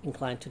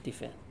inclined to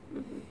defend.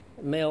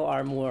 Mm-hmm. Male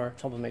are more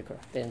troublemaker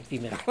than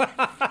female.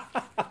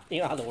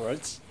 In other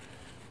words.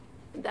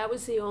 That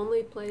was the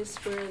only place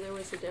where there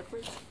was a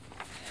difference?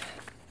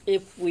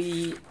 If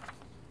we,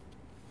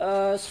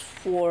 okay,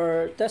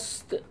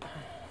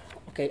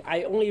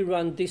 I only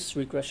run this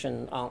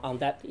regression on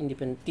that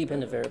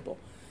dependent variable.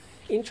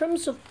 In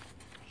terms of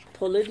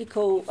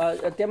political,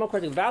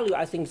 democratic value,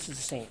 I think it's the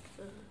same.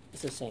 Uh-huh.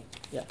 It's the same,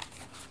 yeah.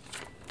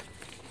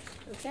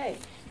 Okay.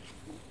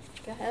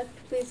 Go ahead.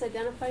 Please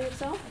identify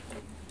yourself.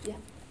 Yeah.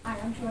 Hi,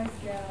 I'm Joyce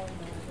Gell,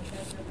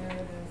 professor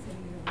emeritus at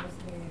City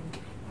University, and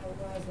I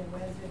was a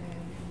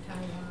resident in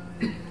Taiwan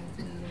 2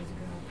 years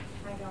ago.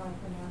 I know I'm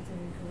pronouncing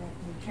it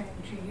incorrectly,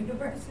 Chang-Chi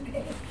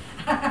University.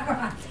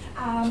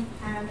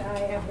 And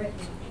I have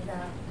written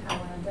about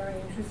how I'm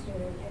very interested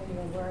in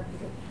your work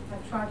because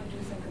I've tried to do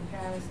some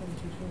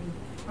comparisons between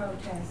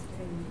protests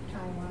in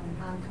Taiwan and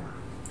Hong Kong,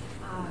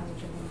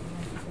 which are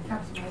very interesting.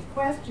 So my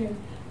question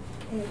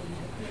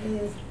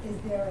is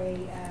there a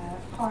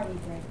party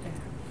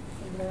breakdown?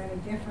 Is there any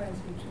difference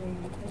between,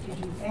 did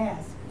you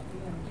ask,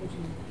 did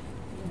you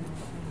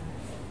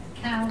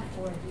account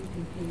for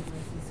DPP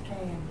versus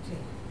KMT?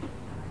 I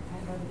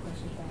have other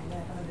questions, but I'll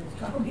let others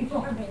go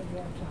before me if you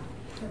have time.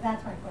 So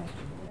that's my question.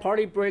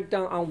 Party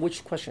breakdown on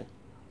which question?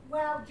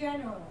 Well,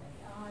 generally,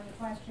 on the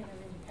question of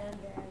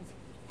independence,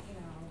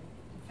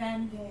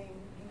 defending,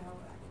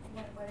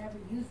 whatever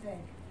you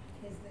think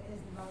is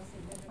the most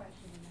significant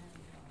question in that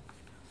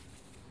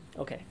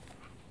regard. Okay.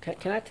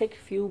 Can I take a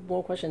few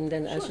more questions and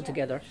then answer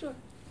together? Sure.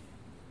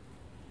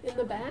 In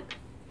the back?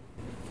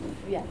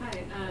 Yeah.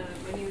 Hi,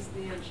 my name is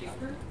Leanne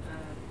Schaefer,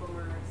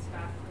 former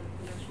staff of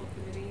the National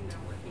Committee,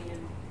 now working in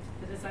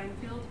the design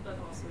field, but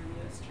also in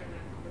U.S.-China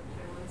public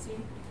Taiwan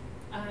scene.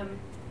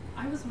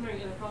 I was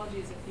wondering, and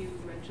apologies if you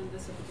mentioned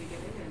this at the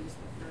beginning, I missed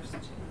the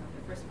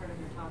first part of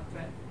your talk,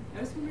 but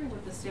I was wondering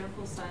what the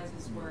sample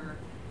sizes were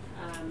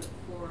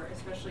for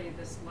especially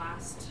this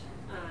last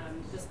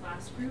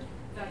group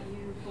that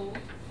you polled.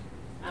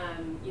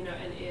 And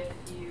if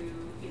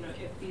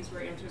these were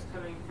answers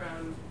coming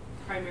from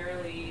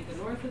primarily the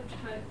north of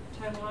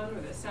Taiwan or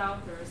the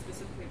south, or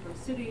specifically from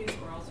cities,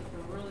 or also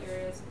from rural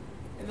areas.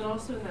 And then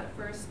also in that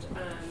first,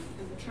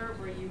 in the chart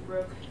where you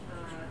broke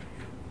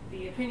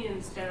the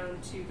opinions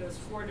down to those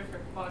 4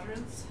 different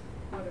quadrants,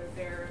 whether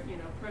they're,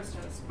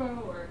 pro-status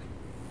quo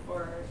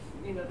or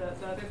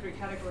the other 3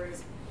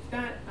 categories,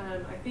 that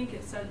I think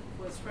it said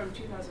was from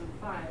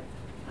 2005,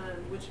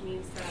 which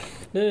means that...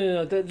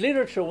 No, the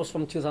literature was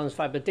from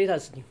 2005, but data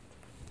is new.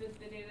 The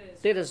data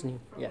is... Data's new,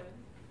 from yeah. when?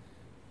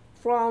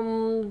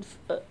 From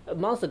a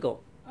month ago.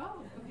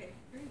 Oh, okay,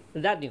 great.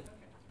 That new.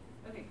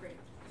 Okay, great.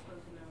 Just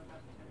wanted to know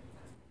about the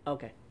time.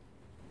 Okay.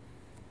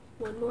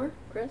 One more,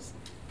 Chris?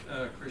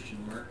 Christian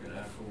Merck at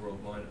AFCO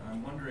Worldwide.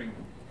 I'm wondering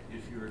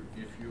if your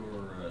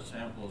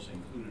samples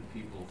included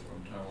people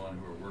from Taiwan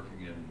who are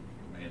working in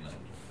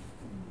mainland.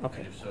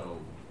 Okay. And if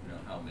so,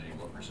 how many,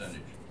 what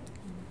percentage?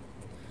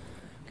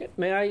 Okay.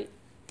 May I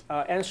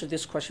answer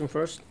this question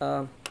first?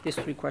 These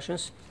 3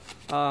 questions.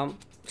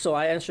 So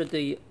I answered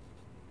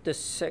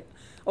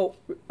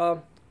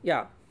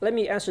Let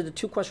me answer the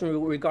 2 questions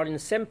regarding the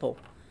sample.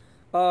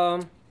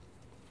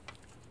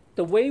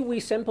 The way we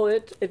sample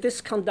it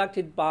is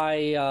conducted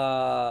by,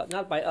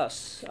 not by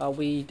us.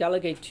 We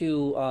delegate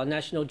to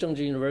National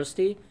Zhengzhi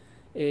University,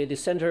 the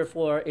Center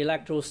for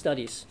Electoral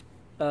Studies.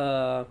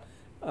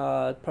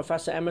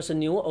 Professor Emerson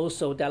New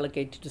also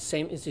delegate to the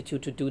same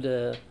institute to do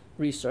the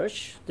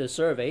research, the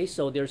survey,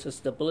 so there's a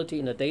stability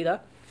in the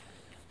data.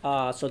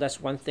 So that's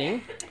one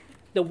thing.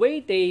 The way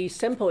they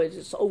sample it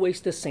is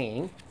always the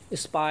same.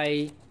 It's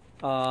by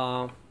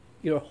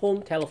your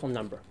home telephone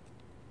number.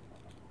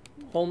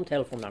 Home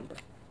telephone number.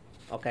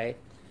 Okay.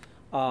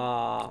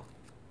 The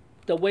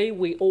way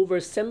we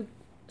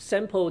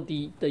sample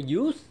the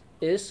youth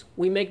is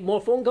we make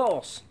more phone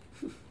calls.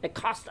 It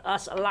costs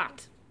us a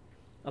lot.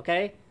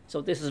 Okay.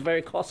 So this is a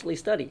very costly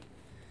study.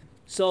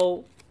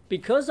 So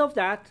because of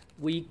that,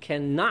 we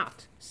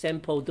cannot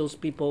sample those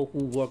people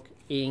who work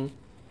in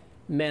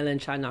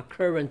mainland China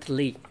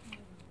currently.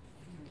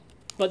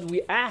 But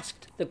we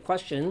asked the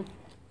question,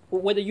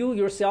 whether you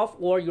yourself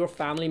or your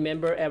family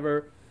member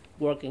ever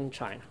work in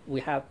China.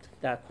 We have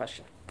that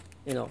question.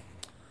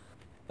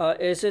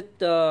 Is it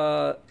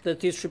the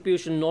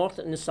distribution north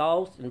and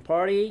south and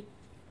party?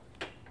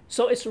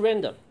 So it's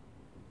random.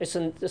 It's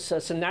a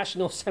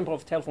national sample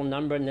of telephone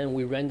number, and then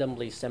we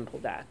randomly sample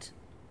that.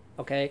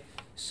 Okay,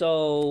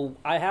 so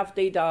I have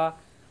data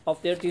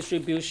of their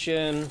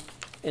distribution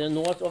in the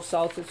north or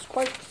south. It's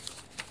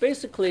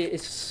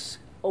it's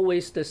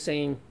always the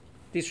same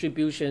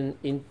distribution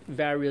in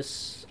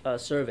various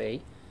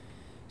survey.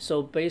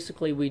 So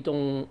basically, we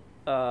don't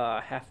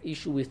have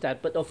issue with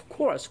that. But of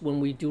course, when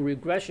we do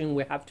regression,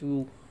 we have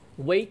to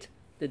weight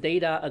the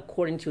data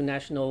according to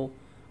national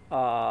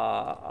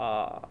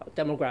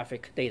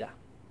demographic data.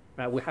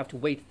 Right? We have to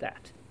weight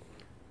that.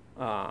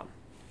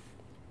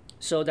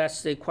 So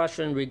that's the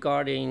question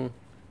regarding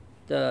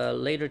the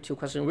later 2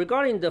 questions.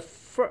 Regarding the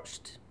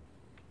first,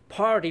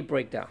 party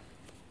breakdown.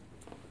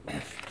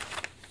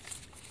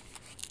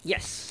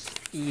 Yes,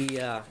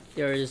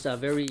 there is a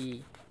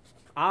very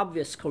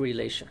obvious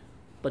correlation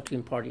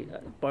between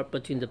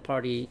the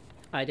party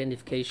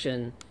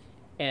identification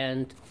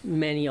and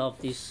many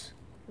of these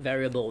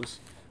variables.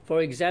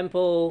 For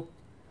example,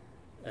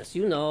 as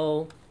you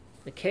know,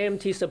 the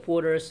KMT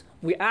supporters,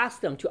 we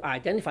asked them to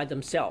identify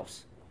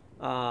themselves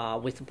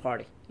with the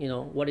party.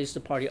 What is the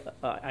party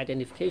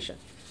identification?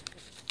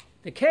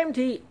 The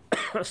KMT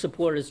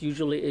supporters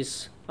usually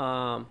is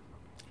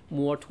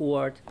more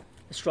toward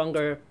a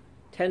stronger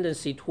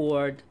tendency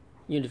toward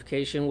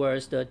unification,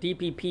 whereas the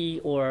DPP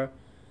or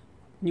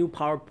New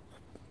Power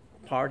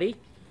Party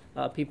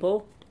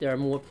people, they're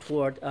more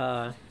toward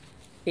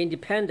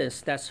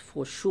independence, that's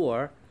for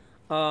sure.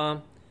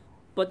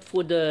 But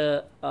for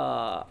the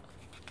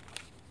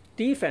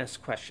defense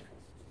question,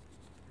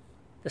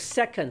 the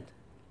second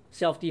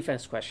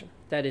self-defense question,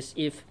 that is,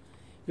 if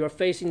you're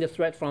facing the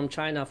threat from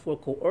China for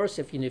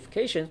coercive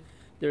unification,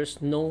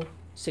 there's no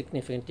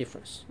significant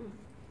difference.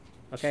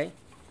 Okay?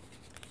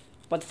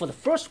 But for the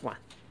first one,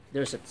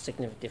 there's a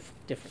significant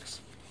difference.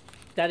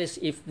 That is,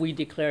 if we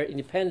declare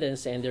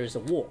independence and there's a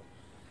war,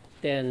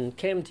 then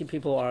KMT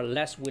people are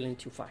less willing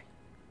to fight.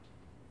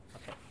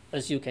 Okay,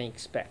 as you can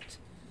expect.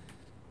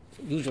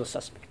 Usual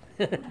suspect,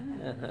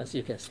 as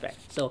you can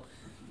expect. So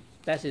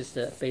that is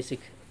the basic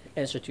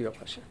answer to your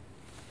question.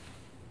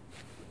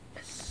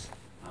 Yes.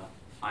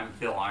 I'm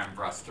Bill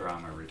Armbruster.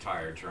 I'm a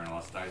retired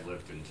journalist. I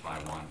lived in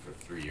Taiwan for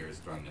 3 years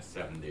during the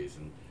 70s,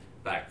 and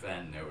back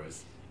then there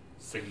was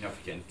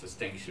significant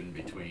distinction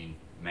between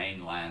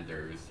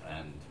mainlanders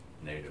and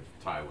native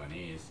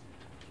Taiwanese.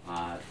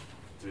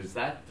 Does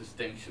that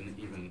distinction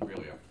even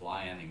really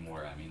apply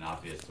anymore? I mean,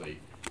 obviously,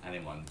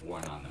 anyone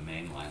born on the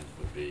mainland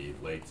would be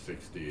late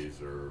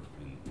 60s or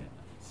in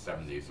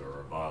 70s or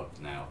above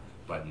now,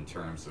 but in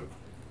terms of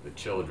the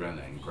children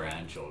and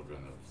grandchildren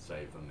of,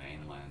 say, the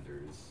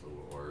mainlanders,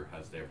 or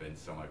has there been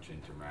so much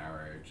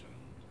intermarriage and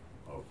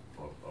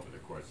over the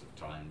course of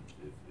time,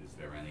 is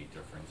there any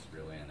difference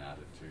really in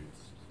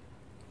attitudes?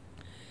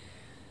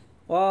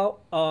 Well,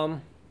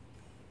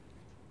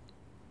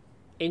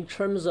 in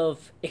terms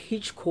of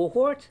age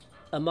cohort,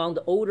 among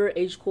the older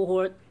age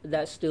cohort,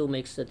 that still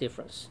makes a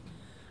difference.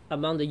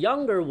 Among the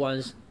younger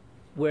ones,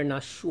 we're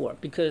not sure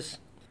because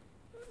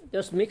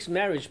there's mixed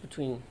marriage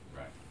between,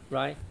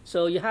 right?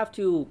 So you have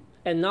to,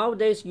 and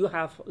nowadays you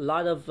have a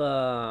lot of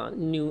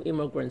new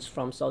immigrants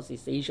from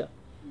Southeast Asia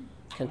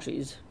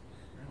countries.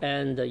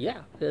 And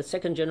the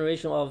second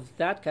generation of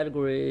that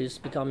category is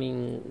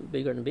becoming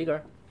bigger and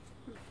bigger.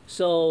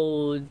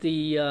 So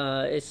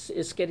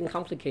it's getting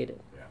complicated.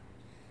 Yeah.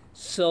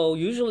 So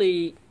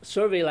usually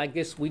survey like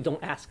this, we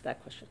don't ask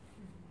that question.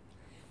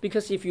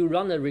 Because if you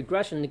run a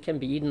regression, it can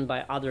be eaten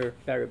by other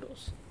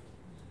variables.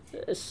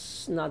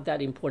 It's not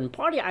that important.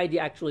 Party ID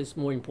actually is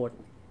more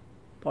important.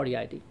 Party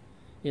ID,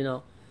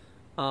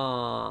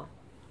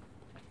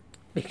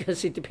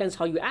 because it depends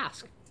how you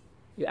ask.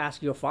 You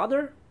ask your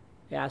father,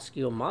 you ask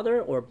your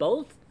mother, or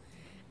both.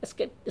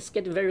 It's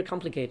getting very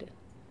complicated,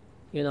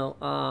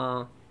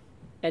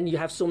 and you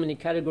have so many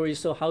categories.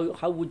 So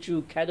how would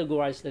you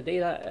categorize the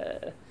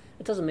data?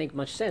 It doesn't make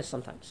much sense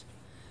sometimes.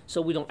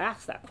 So we don't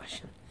ask that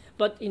question.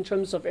 But in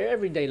terms of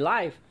everyday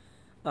life,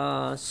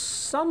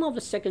 some of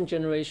the second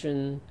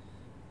generation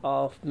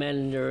of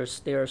mainlanders,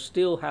 they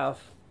still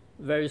have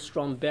very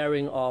strong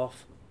bearing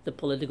of the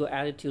political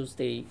attitudes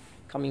they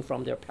coming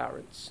from their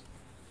parents.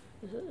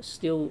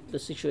 Still the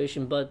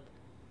situation, but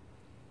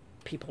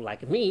people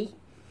like me,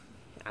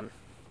 I'm,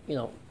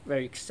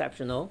 very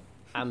exceptional.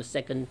 I'm a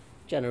second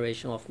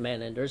generation of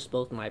mainlanders.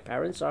 Both my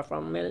parents are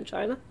from mainland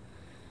China.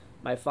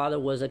 My father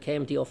was a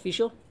KMT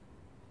official,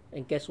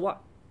 and guess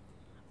what?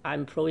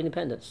 I'm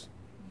pro-independence.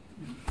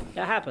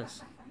 That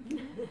happens.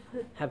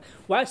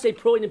 When I say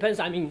pro-independence,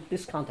 I mean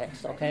this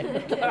context, okay?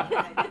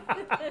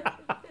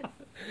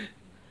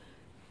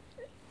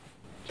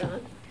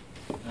 John?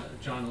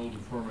 John Olden,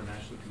 former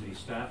National Committee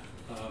staff.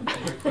 My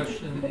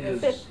question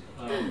is...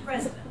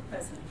 President.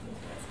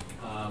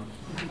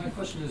 My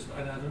question is,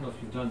 and I don't know if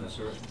you've done this,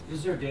 or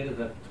is there data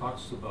that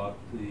talks about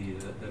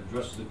that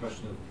addresses the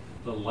question of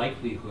the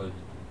likelihood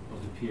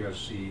of the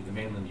PRC, the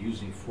mainland,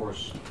 using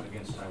force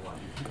against Taiwan?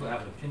 Do people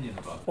have an opinion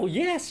about that? Oh,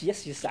 yes,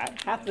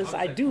 that happens,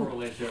 I do. How does that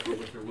correlate therefore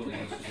with their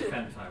willingness to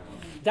defend Taiwan?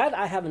 That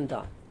I haven't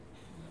done.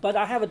 But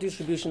I have a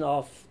distribution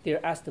of their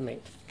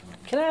estimate.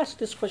 Can I ask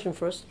this question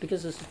first?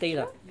 Because it's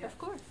data. Yeah. Of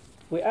course.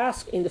 We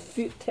ask in the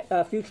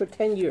future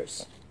 10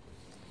 years,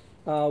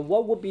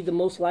 what would be the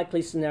most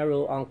likely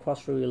scenario on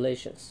cross-strait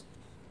relations?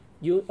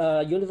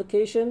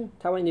 Unification,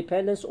 Taiwan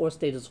independence, or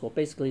status quo?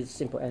 Basically, it's a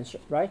simple answer,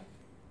 right?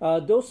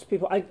 Those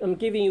people, I'm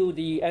giving you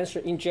the answer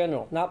in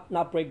general,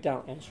 not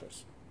breakdown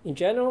answers. In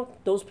general,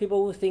 those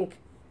people who think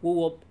we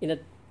will, in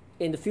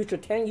the future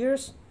 10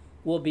 years,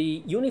 will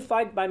be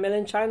unified by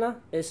mainland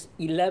China is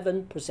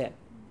 11%.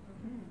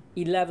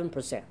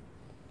 11%.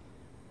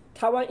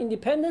 Taiwan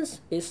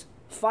independence is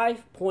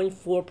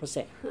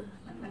 5.4%.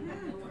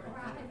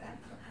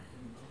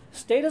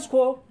 Status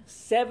quo,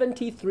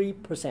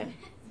 73%.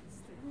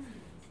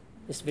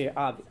 It's very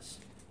obvious,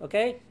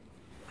 okay?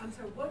 I'm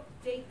sorry, what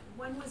date,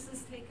 when was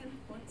this taken?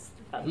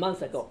 A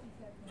month ago.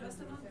 Just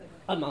a month ago?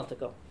 A month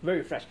ago,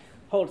 very fresh.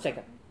 Hold a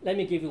second. Let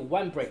me give you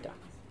one breakdown.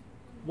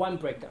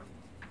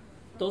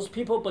 Those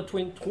people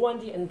between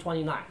 20 and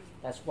 29,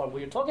 that's what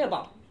we're talking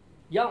about.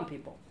 Young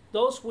people.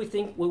 Those who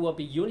think we will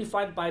be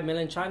unified by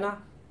mainland China,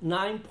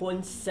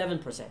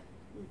 9.7%.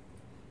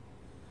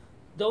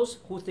 Those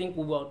who think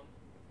we will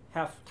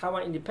have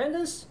Taiwan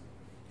independence,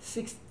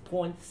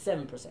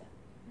 6.7%.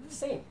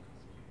 Same.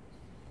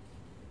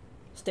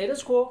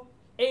 Status quo,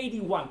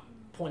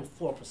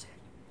 81.4%.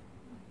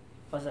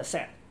 As I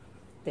said,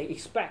 they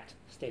expect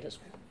status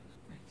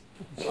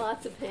quo.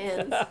 Lots of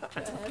hands. Go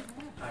ahead.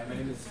 Hi, my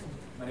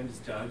name is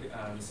Doug.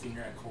 I'm a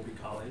senior at Colby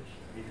College,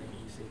 majoring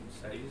in East Asian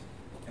Studies.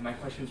 And my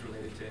question is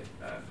related to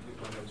the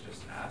one that was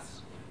just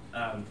asked.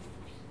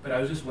 But I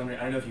was just wondering,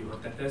 I don't know if you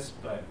looked at this,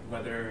 but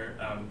whether,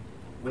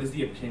 what is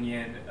the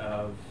opinion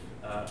of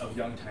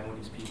young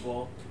Taiwanese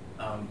people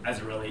as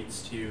it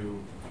relates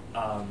to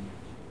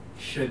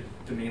should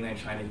the mainland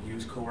China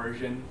use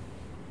coercion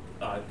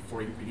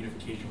for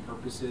unification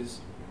purposes?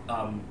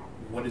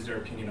 What is their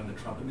opinion on the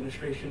Trump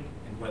administration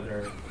and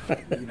whether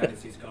the United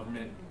States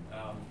government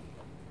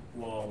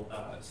will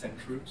send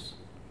troops,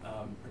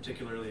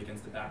 particularly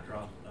against the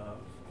backdrop of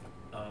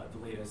the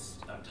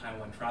latest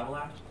Taiwan Travel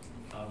Act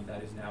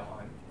that is now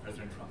on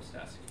President Trump's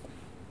desk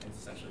and is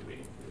essentially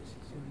waiting for this.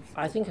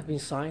 I think it's been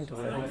signed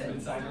already. It's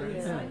been signed already?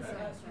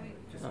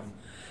 Yeah.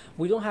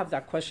 We don't have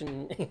that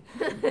question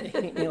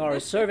in our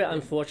survey,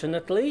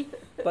 unfortunately.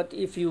 But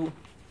if you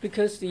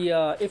because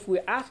if we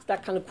ask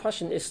that kind of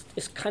question,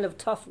 it's kind of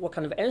tough what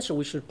kind of answer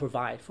we should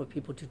provide for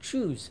people to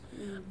choose.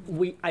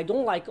 I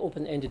don't like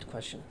open-ended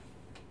question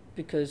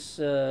because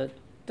it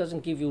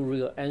doesn't give you a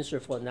real answer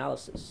for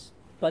analysis.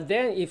 But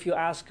then if you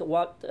ask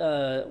what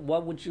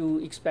would you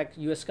expect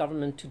U.S.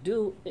 government to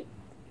do,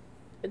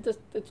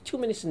 it's too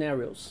many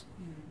scenarios.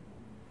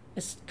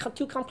 It's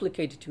too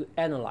complicated to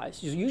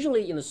analyze.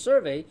 Usually in a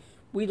survey,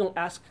 we don't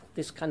ask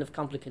this kind of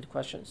complicated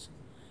questions.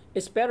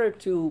 It's better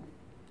to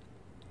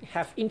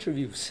have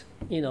interviews,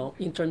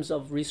 in terms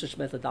of research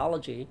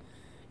methodology.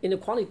 In the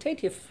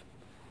quantitative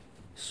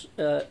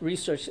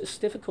research, it's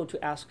difficult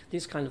to ask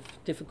this kind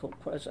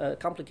of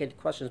complicated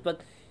questions.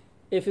 But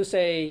if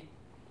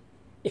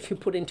you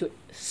put into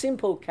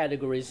simple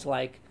categories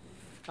like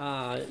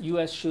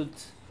U.S. should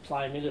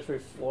apply military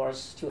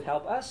force to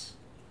help us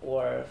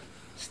or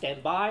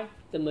stand by,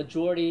 the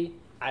majority,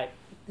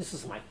 this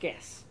is my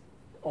guess,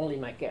 only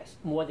my guess,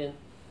 more than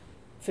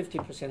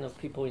 50% of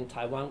people in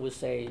Taiwan would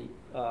say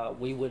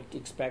we would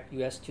expect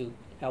U.S. to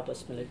help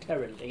us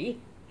militarily.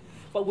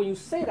 But when you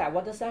say that,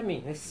 what does that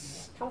mean?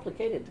 It's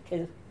complicated.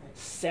 Can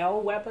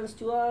sell weapons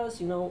to us,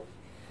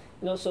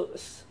 so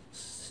it's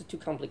too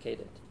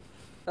complicated.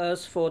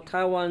 As for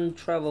Taiwan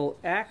Travel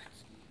Act,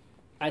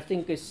 I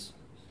think it's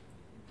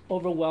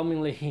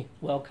overwhelmingly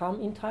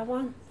welcome in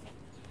Taiwan,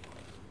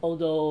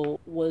 although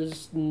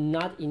was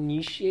not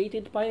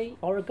initiated by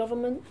our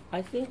government,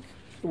 I think.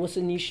 It was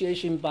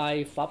initiation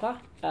by FAPA.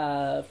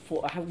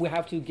 We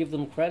have to give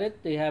them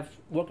credit. They have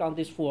worked on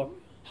this for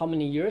how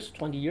many years?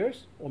 20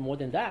 years or more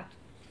than that.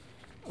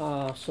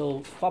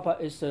 So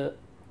FAPA is an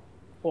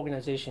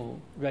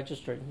organization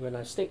registered in the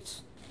United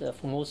States, the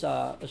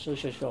Formosa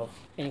Association of,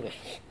 anyway,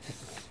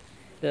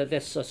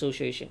 this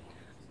association.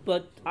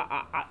 But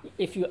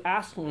if you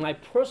ask my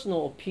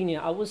personal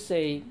opinion, I would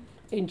say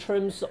in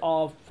terms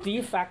of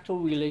de facto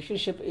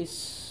relationship,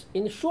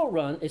 in the short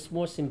run, it's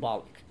more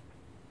symbolic.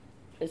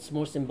 It's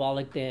more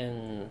symbolic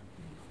than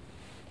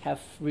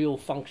have real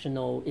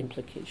functional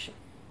implication.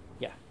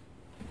 Yeah.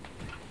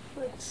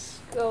 Let's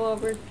go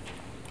over.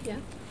 Yeah.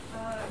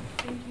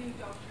 Thank you,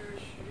 Dr.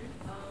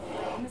 Szu.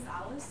 My name is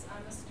Alice.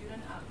 I'm a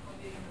student at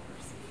Columbia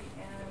University,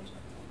 and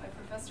my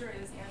professor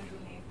is Andrew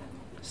Nathan.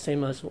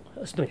 Same as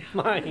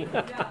mine.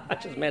 I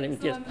just met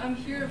him. So I'm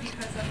here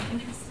because I'm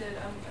interested.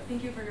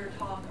 Thank you for your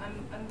talk.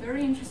 I'm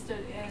very interested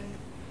in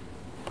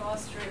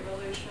cross-strait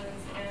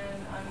relations,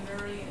 and I'm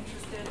very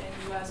interested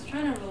in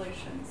U.S.-China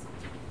relations.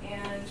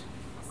 And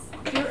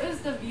there is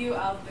the view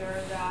out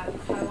there that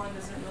Taiwan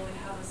doesn't really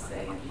have a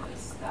say in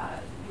this,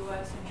 that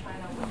U.S. and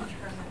China will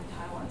determine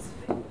Taiwan's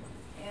fate.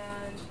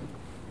 And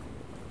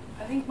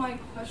I think my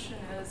question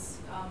is,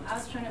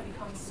 as China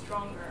becomes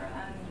stronger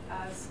and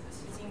as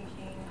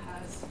Szu-chien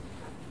has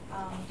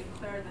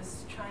declared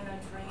this China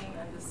dream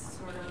and this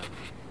sort of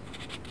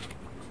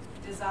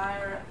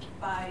desire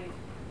by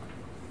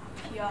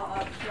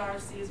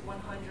PRC's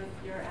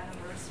 100th year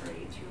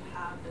anniversary to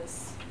have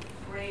this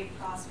great,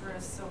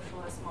 prosperous,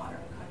 socialist,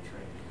 modern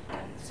country.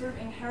 And sort of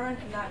inherent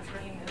in that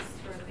dream is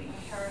sort of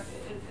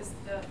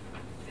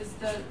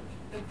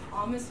the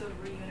promise of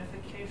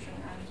reunification,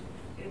 and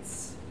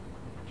it's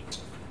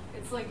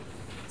like,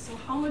 so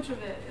how much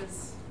of it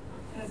is,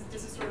 and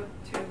this is sort of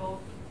to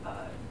evoke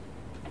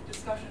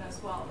discussion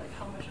as well, like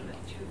how much of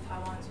it to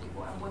Taiwan's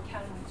people, and what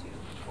can we do,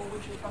 or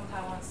would you from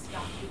Taiwan's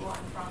young people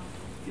and from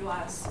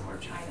U.S. or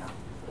China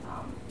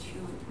to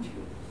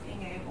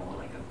enable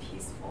like a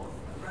peaceful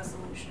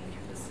resolution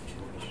to this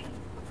situation?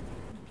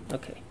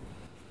 Okay.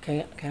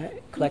 Can I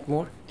collect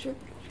more? Sure.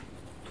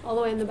 All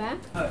the way in the back.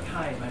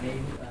 Hi, my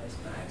name is Max.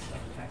 I'm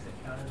a tax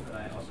accountant, but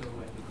I also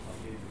went to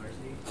Columbia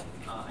University.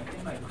 I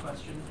think my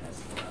question has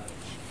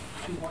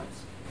 2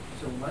 points.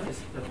 So one is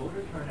the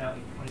voter turnout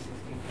in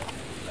 2016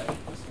 election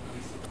was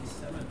only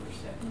 67%.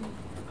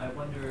 I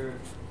wonder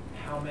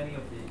how many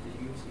of the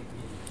youth in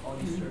all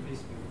these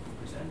surveys you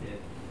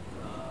presented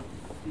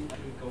did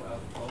actually go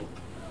out and vote.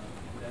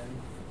 Then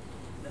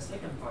the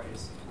second part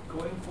is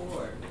going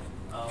forward,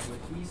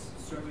 with these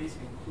surveys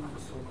include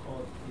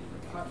so-called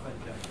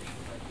department generation,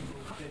 like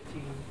people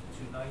 15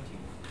 to 19.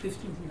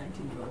 15 to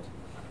 19 vote.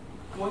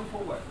 Going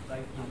forward,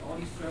 like in all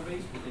these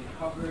surveys, will they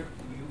cover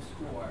youth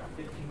who are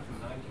 15 to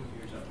 19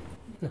 years old?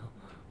 No,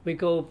 we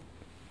go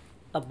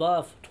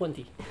above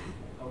 20.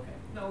 Okay.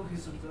 No,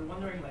 because I'm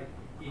wondering, like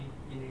in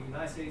the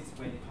United States,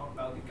 when you talk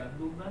about the gun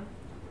movement,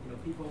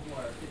 people who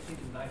are 15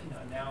 to 19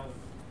 are now,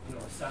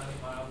 sounding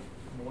out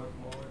more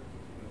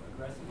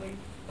aggressively.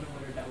 I don't know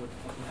whether that would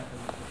also happen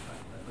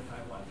for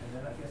Taiwan. And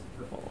then I guess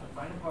the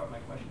final part of my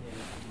question is,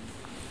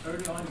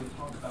 early on you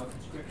talked about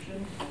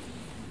conscription.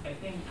 I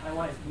think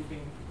Taiwan is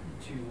moving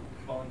to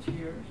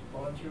volunteering,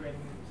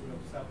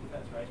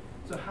 self-defense, right?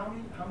 So how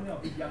many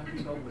of these young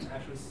people would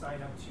actually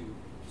sign up to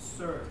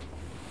serve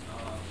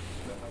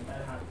when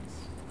that happens?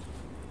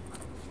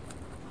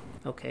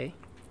 Okay,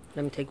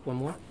 let me take one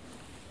more.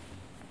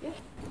 Yeah.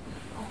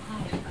 Oh,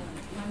 hi.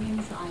 My name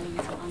is Eileen,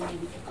 so I'm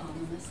an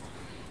economist.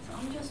 So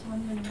I'm just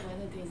wondering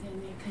whether there's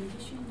any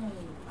conditional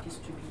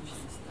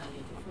distribution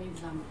studied. For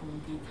example,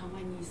 the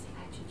Taiwanese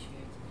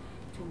attitude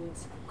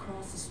towards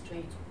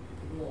cross-strait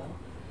war,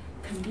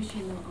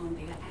 conditional on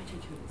their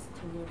attitudes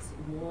towards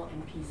war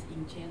and peace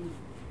in general?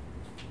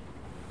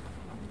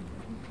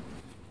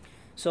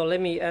 So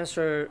let me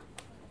answer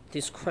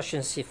these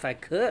questions if I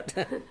could.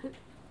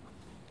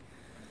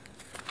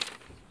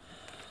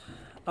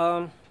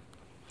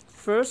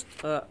 First,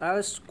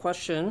 Alice's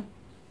question,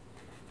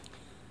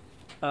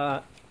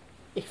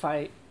 if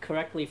I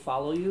correctly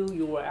follow you,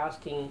 you were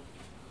asking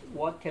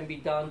what can be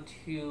done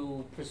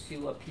to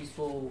pursue a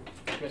peaceful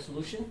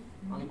resolution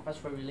on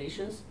cross-strait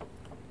relations,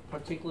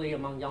 particularly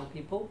among young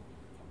people.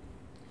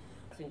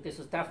 I think this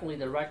is definitely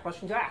the right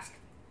question to ask,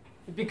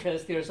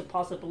 because there's a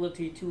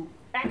possibility to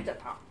act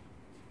upon.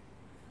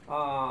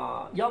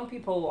 Young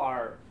people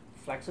are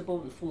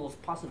flexible and full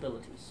of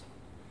possibilities.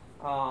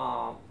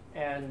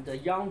 And the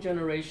young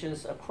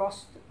generations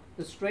across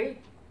the strait,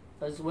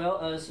 as well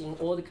as in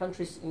all the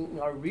countries in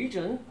our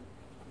region,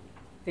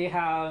 they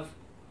have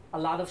a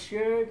lot of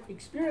shared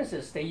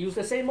experiences. They use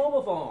the same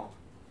mobile phone,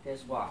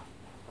 guess what?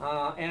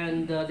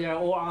 And they're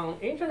all on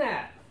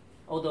internet,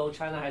 although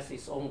China has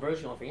its own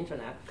version of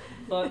internet.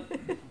 But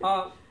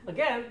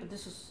again,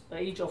 this is the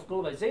age of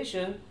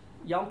globalization.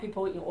 Young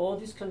people in all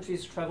these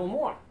countries travel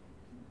more.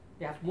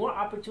 They have more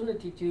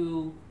opportunity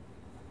to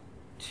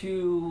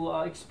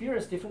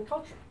experience different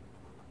culture.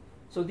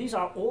 So these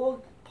are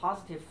all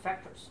positive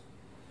factors.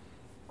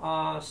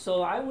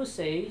 So I would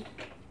say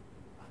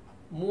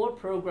more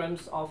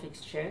programs of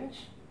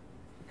exchange,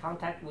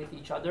 contact with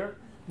each other,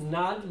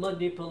 not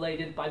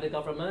manipulated by the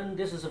government.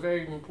 This is a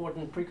very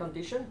important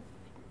precondition.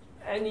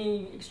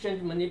 Any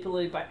exchange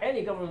manipulated by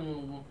any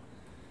government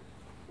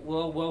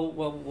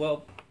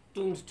will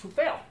doomed to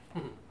fail,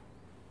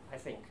 I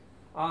think.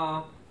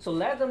 So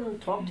let them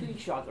talk to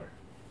each other.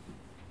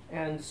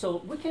 And so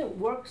we can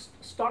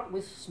start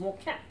with small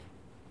camp.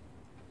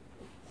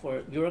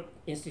 For your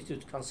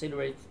institute to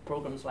consider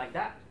programs like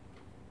that.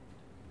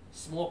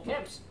 Small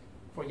camps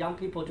for young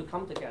people to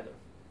come together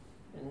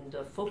and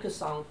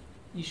focus on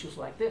issues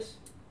like this.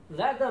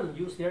 Let them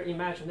use their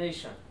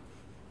imagination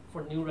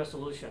for new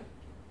resolution,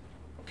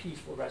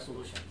 peaceful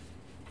resolution.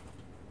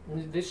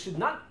 And this should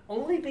not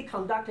only be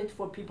conducted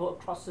for people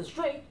across the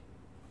strait,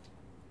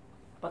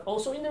 but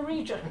also in the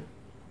region.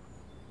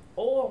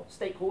 All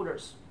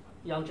stakeholders,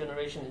 young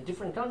generation in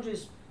different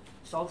countries,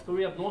 South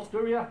Korea, North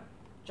Korea,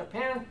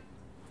 Japan,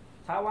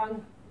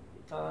 Taiwan,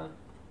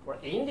 or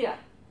India,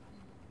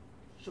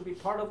 should be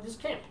part of this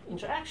camp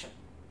interaction.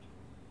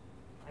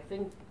 I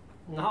think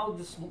now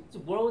the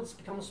world has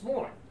become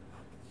smaller.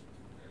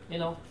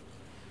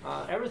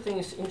 Everything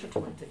is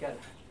intertwined together.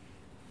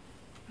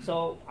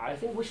 So I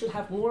think we should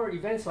have more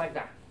events like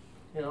that.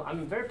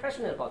 I'm very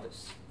passionate about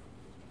this.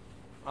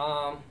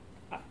 I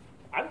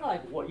don't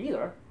like war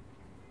either,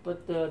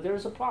 but there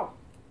is a problem.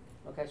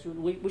 Okay, so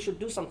we should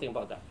do something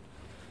about that.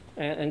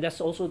 And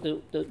that's also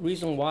the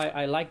reason why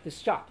I like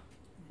this job.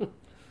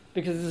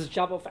 Because it's a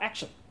job of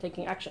action,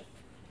 taking action.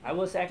 I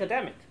was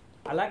academic.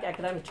 I like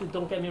academic too,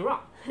 don't get me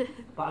wrong.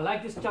 But I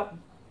like this job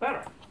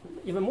better,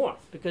 even more,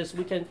 because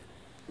we can,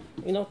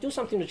 do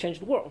something to change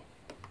the world.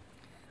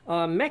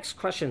 Next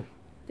question.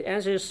 The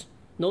answer is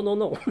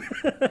no.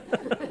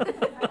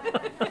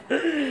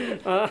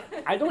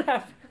 I don't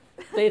have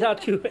data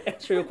to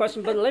answer your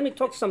question, but let me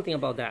talk something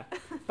about that.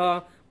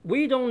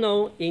 We don't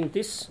know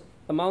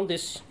among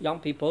these young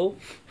people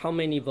how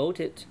many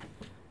voted,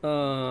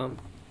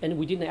 and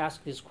we didn't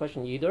ask this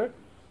question either,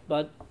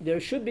 but there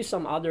should be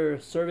some other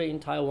survey in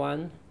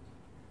Taiwan.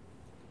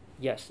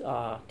 Yes,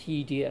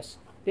 TEDS.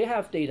 They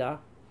have data,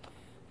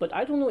 but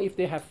I don't know if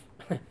they have,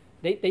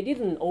 they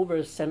didn't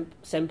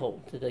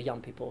sample to the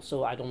young people,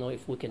 so I don't know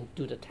if we can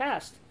do the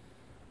test.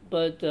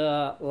 But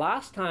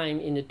last time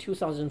in the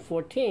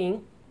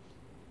 2014,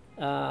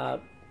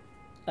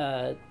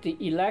 the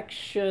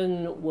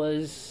election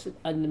was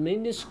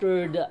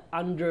administered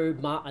under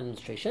Ma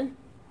administration.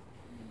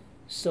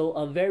 So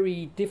a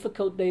very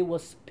difficult day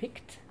was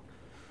picked.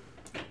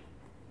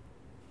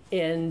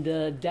 And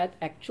that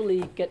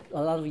actually get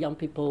a lot of young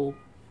people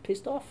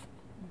pissed off.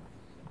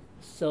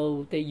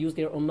 So they use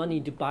their own money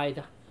to buy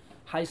the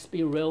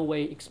high-speed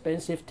railway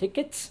expensive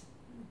tickets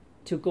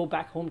to go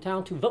back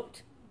hometown to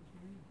vote.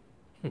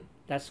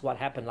 That's what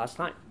happened last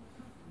time.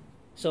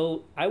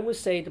 So I would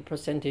say the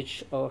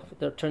percentage of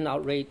the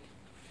turnout rate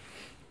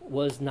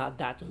was not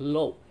that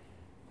low,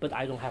 but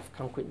I don't have a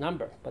concrete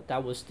number, but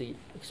that was the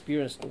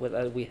experience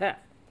we had.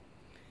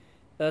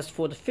 As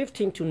for the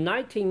 15 to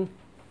 19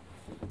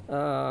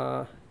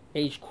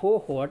 age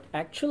cohort,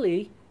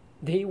 actually,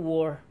 they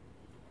were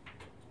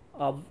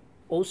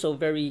also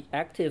very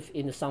active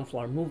in the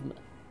Sunflower Movement.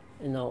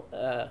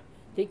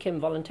 They came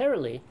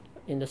voluntarily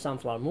in the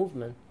Sunflower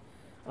Movement.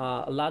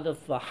 A lot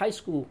of high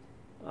school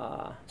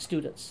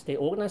students, they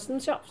organized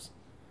themselves.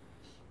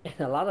 And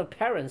a lot of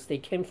parents, they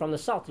came from the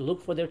south to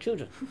look for their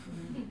children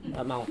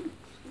around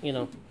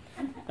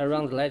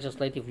the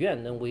legislative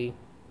yuan, and we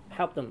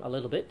helped them a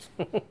little bit.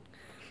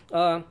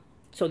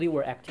 So they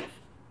were active.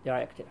 They are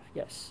active,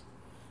 yes.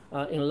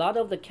 In a lot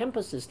of the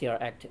campuses, they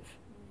are active.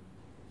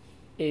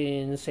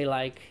 In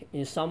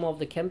some of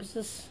the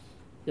campuses,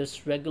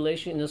 There's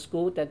regulation in the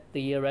school that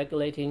the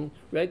regulating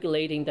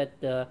that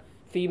the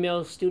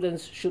female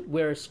students should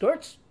wear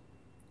skirts.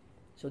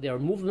 So there are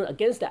movement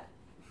against that.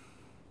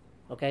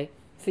 Okay,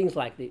 things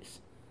like this,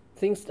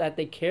 things that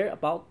they care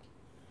about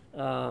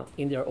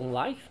in their own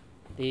life,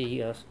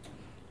 they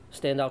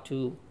stand out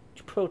to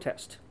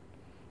protest.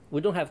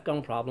 We don't have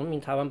gun problem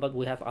in Taiwan, but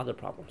we have other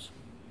problems.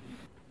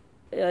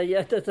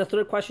 The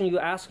third question you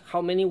asked,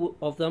 how many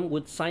of them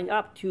would sign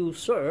up to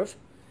serve?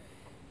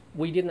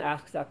 We didn't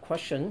ask that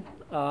question.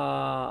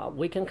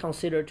 We can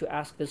consider to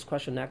ask this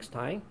question next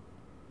time.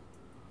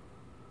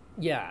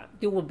 Yeah,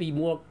 it would be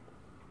more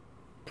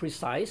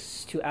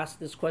precise to ask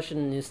this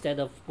question instead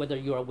of whether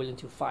you are willing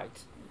to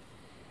fight.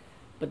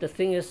 But the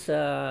thing is,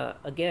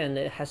 again,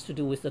 it has to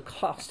do with the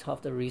cost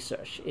of the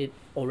research. It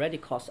already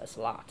costs us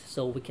a lot,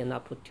 so we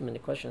cannot put too many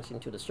questions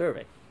into the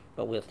survey,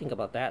 but we'll think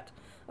about that.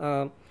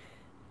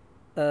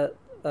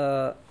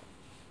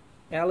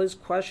 Alice's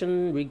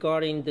question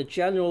regarding the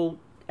general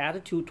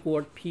attitude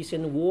toward peace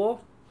and war.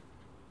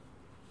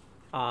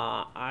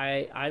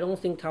 I don't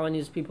think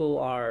Taiwanese people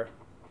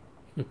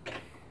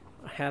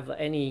have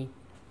any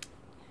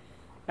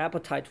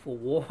appetite for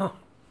war.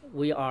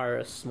 We are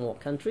a small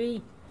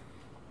country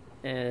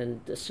and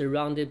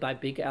surrounded by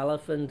big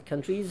elephant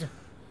countries.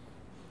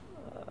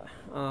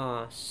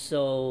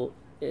 So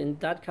in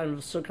that kind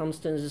of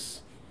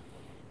circumstances,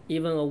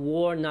 even a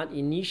war not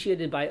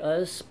initiated by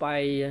us,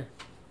 by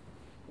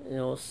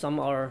some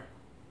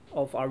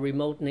of our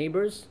remote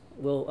neighbors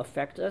will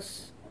affect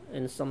us,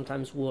 and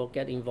sometimes we'll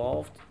get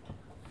involved.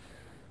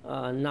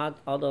 Not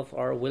out of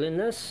our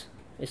willingness,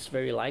 it's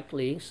very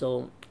likely.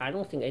 So I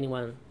don't think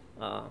anyone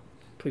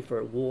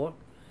prefer war.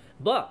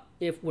 But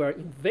if we're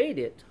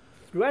invaded,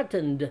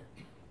 threatened,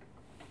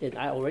 then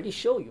I already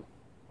show you,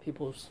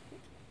 people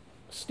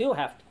still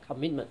have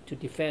commitment to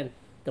defend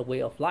the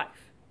way of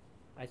life.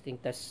 I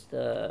think that's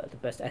the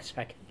best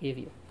answer I can give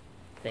you.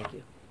 Thank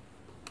you.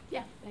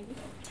 Yeah, thank you.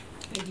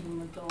 Maggie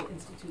McDowell,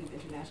 Institute of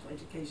International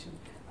Education.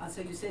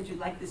 So you said you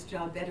like this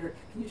job better.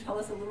 Can you tell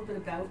us a little bit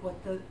about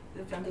what the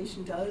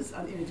foundation does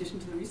in addition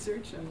to the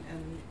research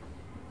and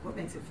what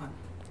makes it fun?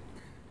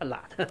 A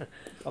lot.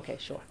 Okay,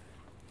 sure.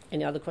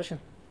 Any other question?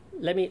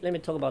 Let me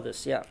talk about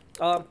this. Yeah.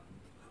 I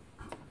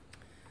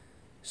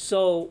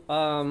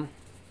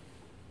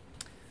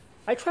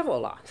travel a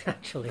lot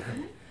actually.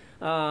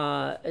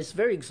 It's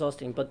very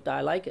exhausting, but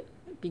I like it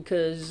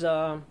because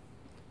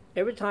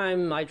every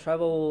time I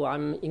travel,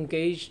 I'm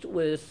engaged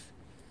with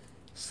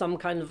some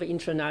kind of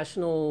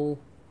international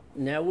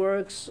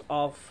networks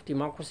of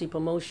democracy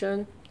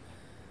promotion.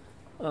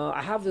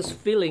 I have this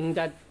feeling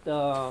that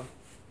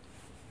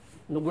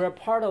we're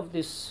part of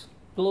this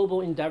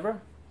global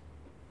endeavor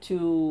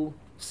to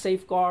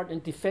safeguard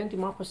and defend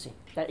democracy.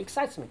 That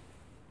excites me.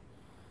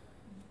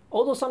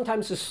 Although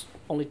sometimes it's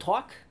only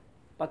talk,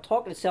 but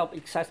talk itself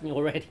excites me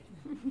already.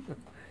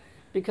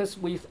 Because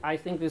I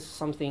think this is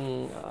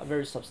something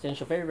very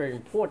substantial, very, very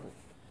important,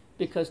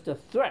 because the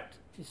threat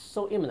is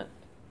so imminent.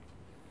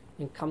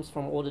 It comes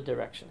from all the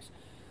directions.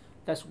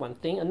 That's one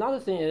thing. Another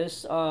thing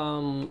is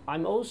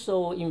I'm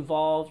also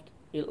involved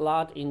a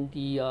lot in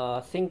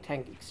the think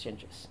tank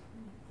exchanges.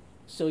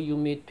 So you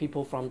meet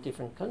people from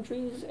different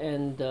countries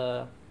and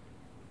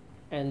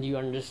you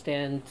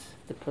understand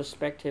the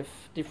perspective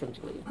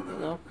differently.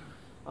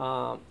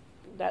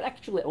 That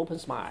actually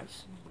opens my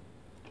eyes.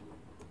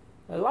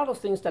 A lot of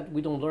things that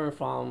we don't learn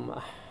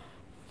from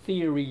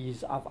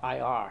theories of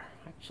IR,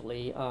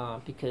 actually,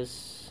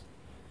 because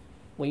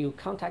when you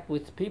contact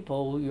with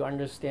people, you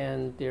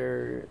understand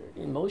their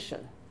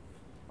emotion,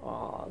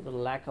 the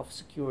lack of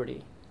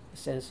security, the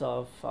sense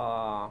of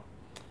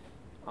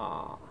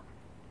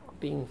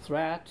being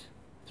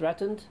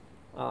threatened,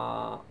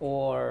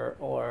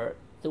 or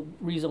the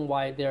reason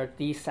why they're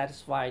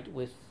dissatisfied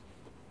with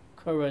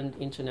current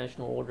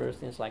international order,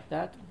 things like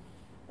that.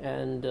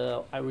 And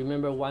I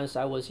remember once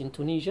I was in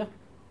Tunisia,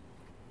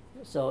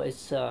 so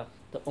it's the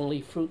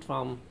only fruit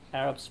from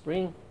Arab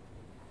Spring,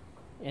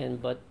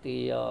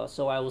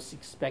 so I was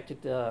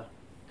expected a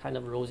kind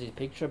of rosy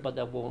picture, but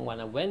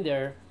when I went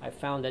there, I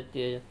found that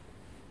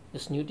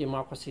this new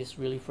democracy is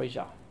really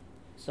fragile.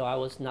 So I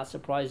was not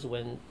surprised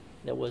when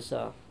there was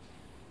a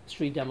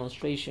street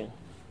demonstration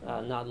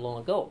not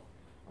long ago,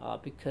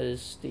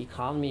 because the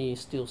economy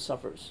still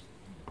suffers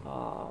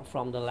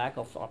from the lack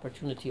of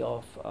opportunity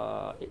of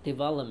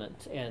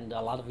development, and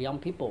a lot of young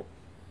people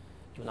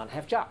do not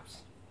have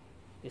jobs.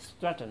 This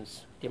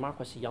threatens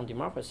democracy, young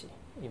democracy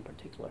in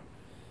particular.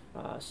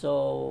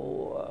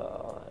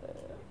 So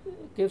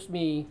it gives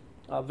me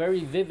a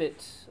very vivid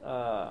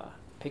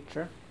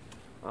picture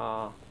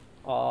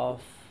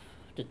of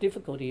the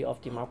difficulty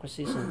of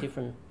democracies in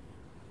different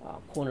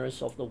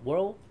corners of the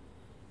world.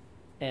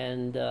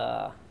 And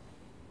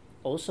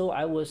also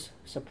I was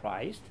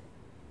surprised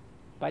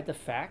by the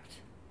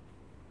fact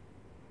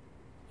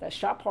that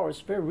sharp power is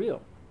very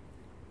real.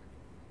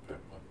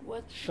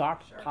 What?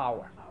 Sharp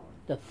power.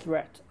 The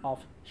threat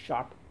of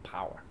sharp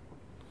power.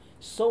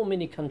 So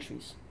many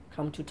countries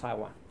come to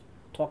Taiwan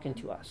talking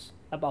to us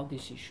about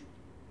this issue.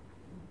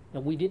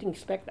 And we didn't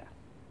expect that.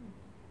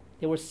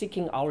 They were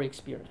seeking our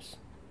experience,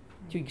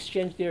 to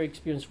exchange their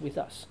experience with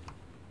us.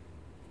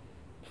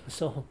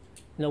 So,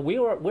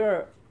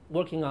 we're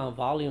working on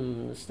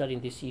volume studying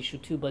this issue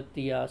too. But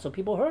so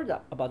people heard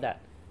about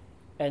that,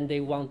 and they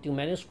want to do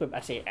manuscript.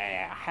 I say,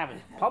 I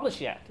haven't published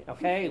yet.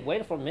 Okay,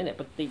 wait for a minute.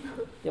 But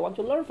they want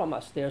to learn from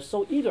us. They're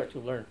so eager to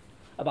learn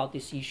about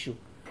this issue.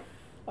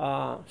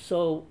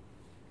 So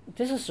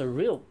this is a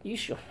real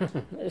issue.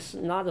 It's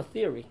not a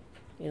theory.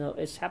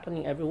 It's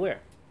happening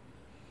everywhere.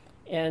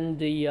 And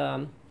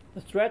the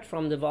threat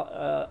from the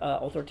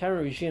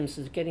authoritarian regimes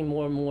is getting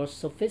more and more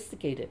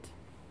sophisticated,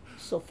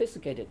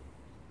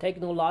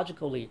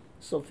 technologically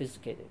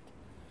sophisticated.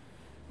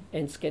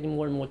 And it's getting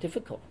more and more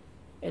difficult.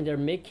 And they're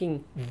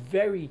making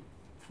very,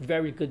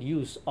 very good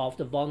use of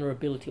the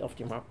vulnerability of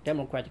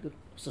democratic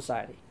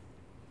society.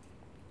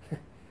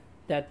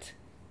 That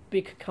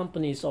big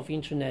companies of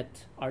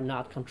internet are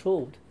not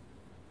controlled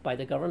by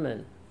the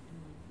government.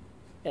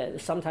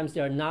 Sometimes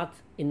they are not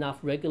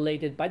enough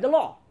regulated by the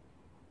law.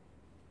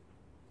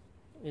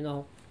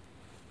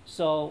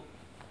 So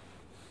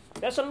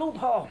there's a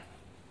loophole,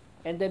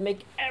 and they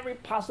make every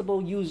possible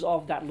use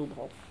of that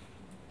loophole,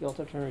 the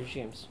authoritarian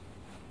regimes,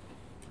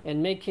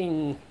 and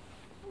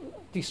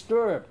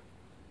disturb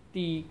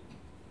the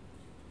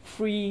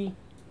free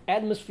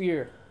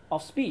atmosphere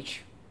of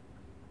speech,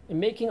 and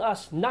making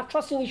us not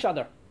trusting each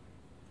other,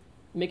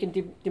 making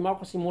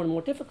democracy more and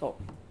more difficult.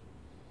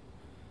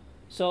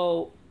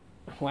 So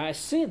when I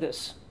see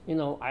this,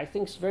 I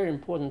think it's very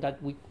important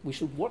that we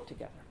should work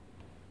together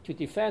to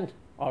defend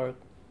our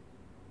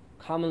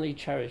commonly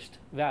cherished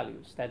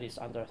values that is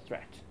under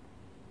threat.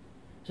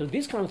 So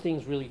these kind of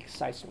things really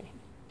excites me.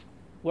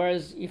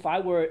 Whereas if I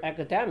were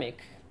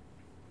academic,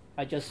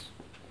 I just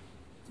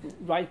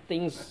write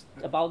things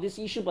about this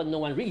issue, but no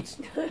one reads.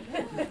 Jan?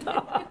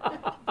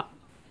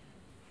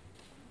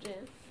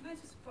 Can I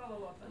just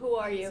follow up? Who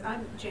are you?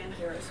 I'm Jan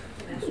Harris with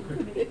the National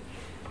Committee.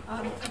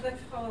 I'd like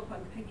to follow up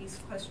on Peggy's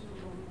question a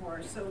little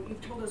more. So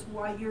you've told us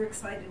why you're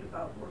excited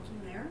about working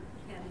there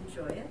and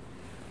enjoy it.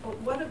 But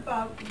what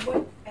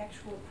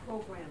actual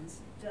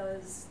programs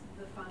does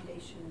the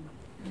foundation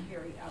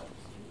carry out?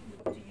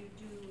 What do you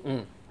do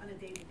on a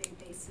day-to-day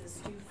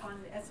basis? Do you fund,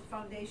 as a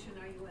foundation,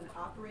 are you an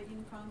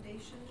operating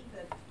foundation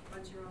that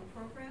runs your own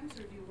programs,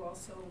 or do you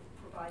also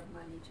provide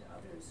money to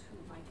others who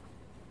might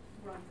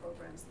run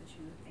programs that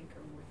you think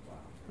are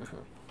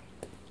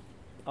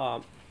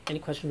worthwhile? Any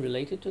question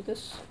related to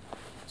this?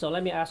 So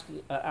let me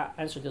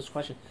answer this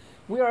question.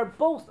 We are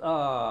both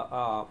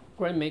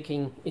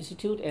grant-making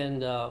institute,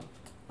 and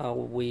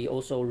we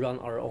also run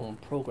our own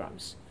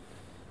programs.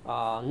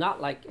 Not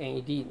like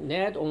NED.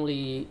 NED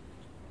only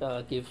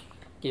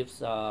gives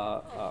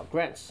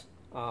grants.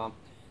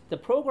 The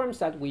programs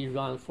that we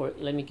run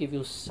let me give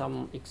you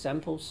some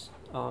examples.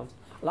 A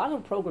lot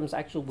of programs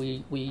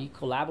actually we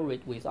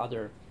collaborate with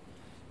other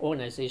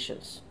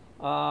organizations.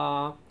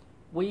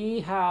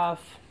 We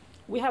have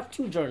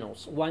two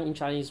journals, one in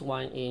Chinese,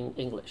 one in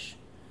English.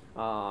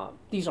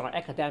 These are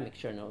academic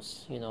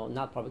journals,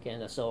 not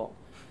propaganda. So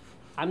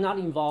I'm not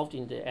involved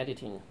in the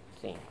editing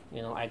thing.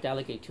 I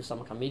delegate to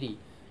some committee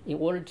in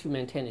order to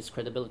maintain its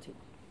credibility.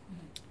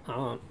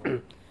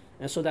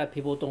 And so that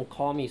people don't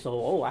call me,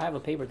 I have a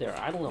paper there.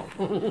 I don't know.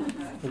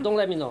 Don't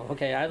let me know.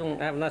 Okay, I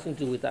have nothing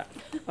to do with that.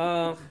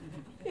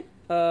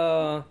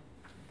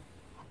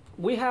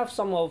 We have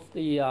some of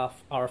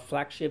our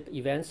flagship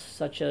events,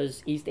 such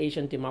as East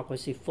Asian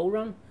Democracy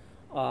Forum.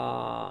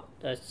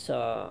 That's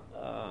a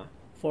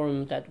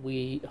forum that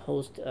we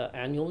host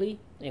annually.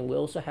 And we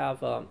also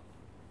have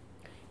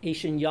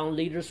Asian Young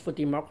Leaders for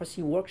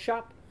Democracy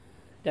workshop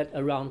that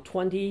around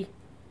 20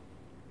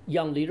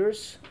 young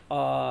leaders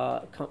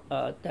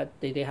that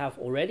they have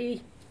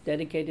already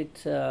dedicated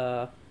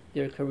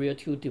their career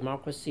to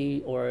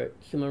democracy or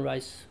human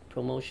rights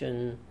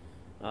promotion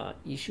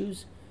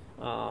issues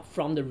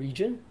from the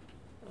region.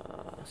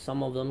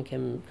 Some of them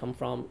can come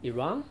from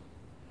Iran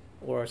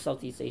or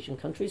Southeast Asian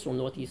countries or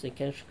Northeast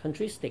Asian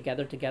countries. They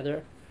gather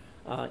together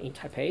in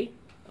Taipei,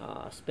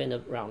 spend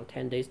around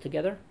 10 days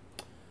together.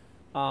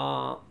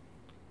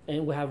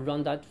 And we have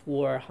run that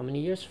for how many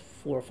years?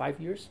 4 or 5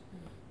 years.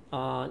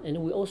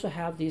 And we also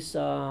have this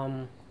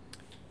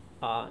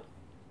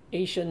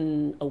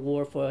Asian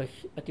Award for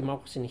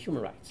Democracy and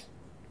Human Rights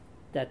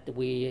that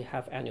we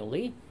have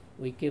annually.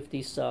 We give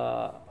this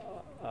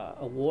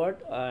award,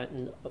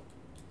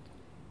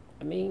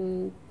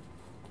 $10,000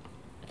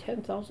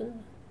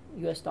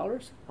 US.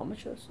 How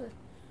much is it?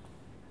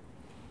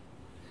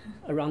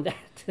 Around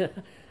that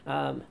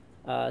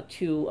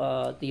to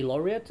the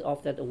laureate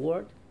of that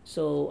award.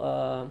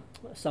 So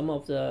some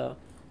of the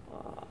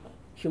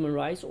human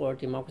rights or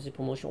democracy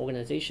promotion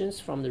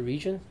organizations from the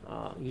region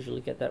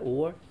usually get that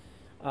award.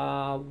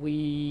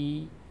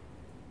 We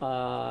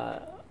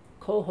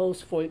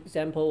co-host, for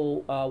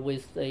example,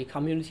 with a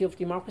community of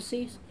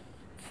democracies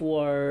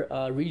for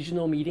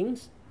regional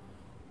meetings,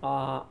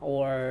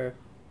 or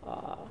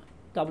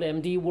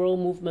WMD, World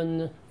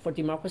Movement for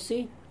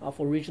Democracy,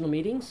 for regional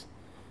meetings,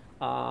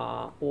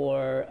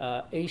 or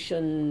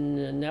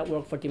Asian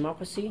Network for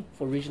Democracy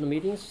for regional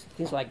meetings,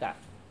 things like that.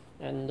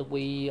 And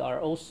we are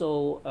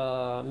also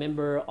a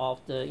member of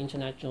the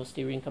International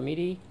Steering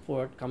Committee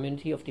for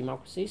Community of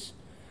Democracies,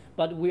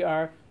 but we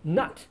are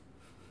not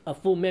a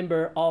full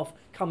member of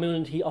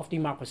Community of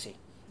Democracy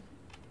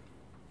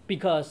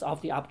because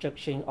of the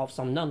objection of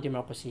some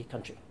non-democracy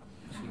country,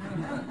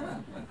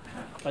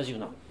 as you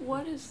know.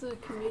 What is the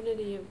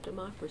Community of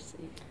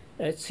Democracy?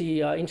 It's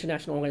the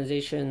international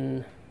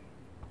organization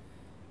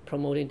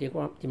promoting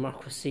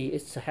democracy.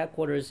 Its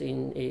headquarters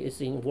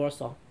is in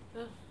Warsaw.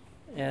 Oh.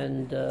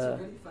 And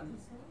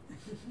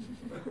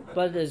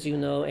but as you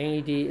know,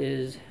 NED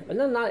is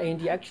not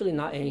NED. Actually,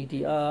 not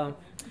NED.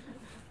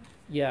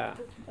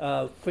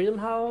 Freedom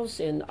House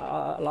and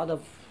a lot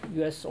of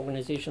U.S.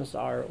 organizations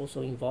are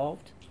also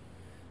involved.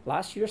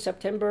 Last year,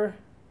 September,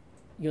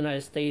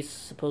 United States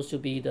supposed to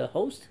be the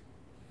host,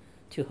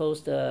 to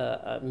host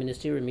a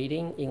ministerial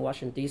meeting in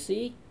Washington,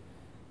 D.C.,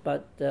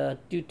 but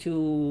due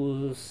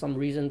to some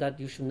reason that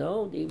you should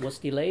know, it was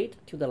delayed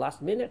to the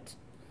last minute.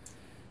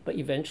 But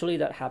eventually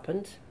that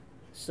happened.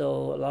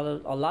 So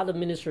a lot of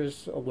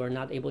ministers were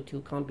not able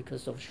to come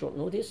because of short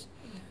notice.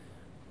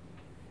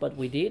 But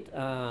we did,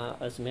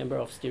 as a member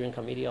of steering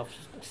committee of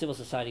civil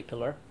society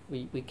pillar,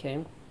 we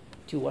came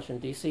to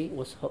Washington, D.C.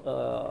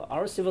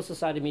 Our civil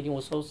society meeting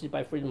was hosted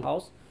by Freedom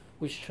House,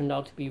 which turned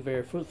out to be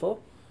very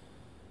fruitful.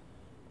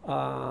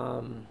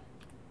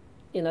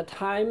 In a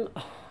time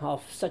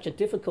of such a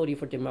difficulty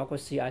for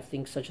democracy, I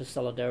think such a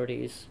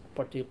solidarity is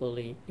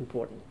particularly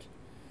important.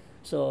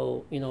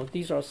 So,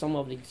 these are some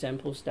of the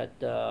examples that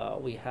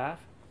we have.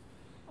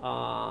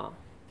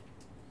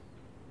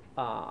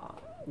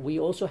 We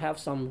also have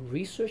some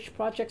research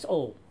projects.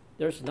 Oh,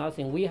 there's another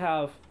thing.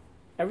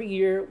 Every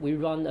year we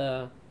run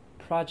a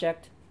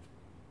project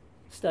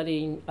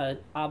studying an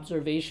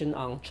observation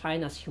on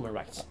China's human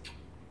rights.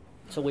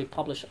 So we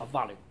publish a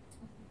volume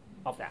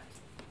of that.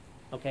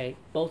 Okay,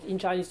 both in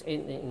Chinese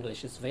and in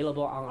English. It's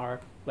available on our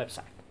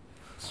website.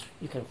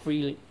 You can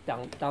freely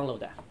download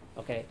that.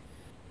 Okay.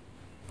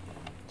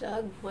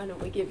 Doug, why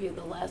don't we give you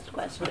the last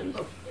question?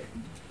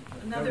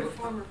 Another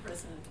former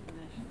president of the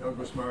National.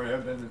 Douglas Murray,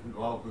 I've been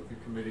involved with the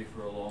committee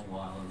for a long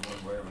while in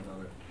one way or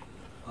another.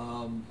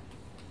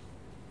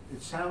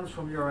 It sounds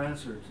from your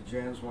answer to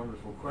Jan's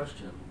wonderful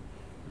question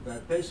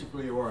that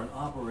basically you are an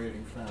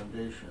operating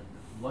foundation,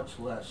 much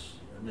less,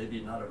 and maybe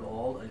not at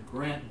all, a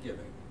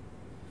grant-giving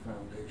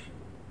foundation.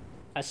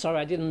 Sorry,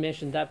 I didn't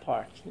mention that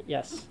part.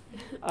 Yes.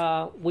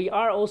 We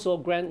are also a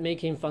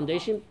grant-making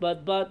foundation,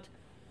 but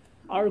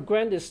our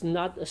grant is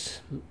not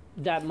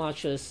that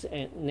much as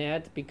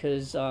NED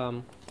because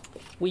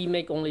we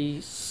make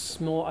only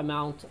small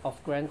amount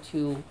of grant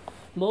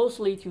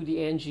mostly to the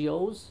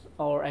NGOs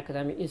or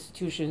academic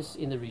institutions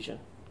in the region.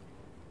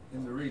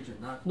 In the region,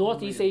 not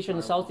Northeast Asia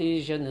and South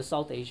Asia and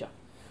South Asia.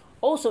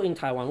 Also in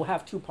Taiwan, we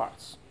have two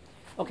parts.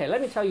 Okay, let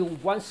me tell you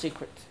one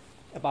secret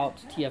about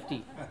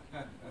TFD.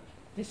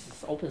 This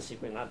is open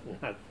secret,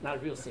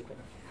 not real secret.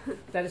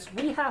 That is,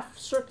 we have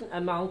certain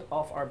amount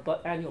of our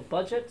annual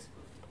budget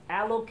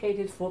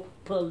allocated for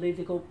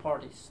political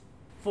parties,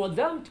 for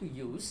them to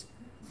use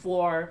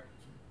for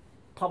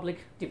public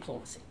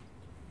diplomacy,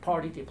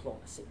 party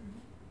diplomacy,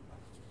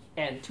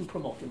 and to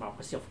promote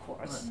democracy, of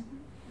course. Right.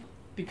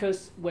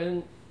 Because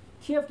when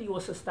TFD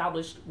was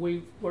established,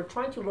 we were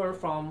trying to learn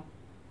from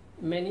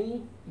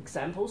many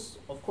examples.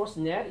 Of course,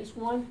 NED is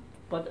one,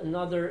 but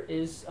another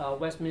is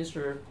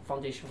Westminster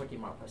Foundation for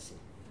Democracy.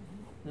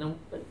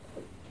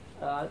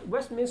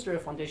 Westminster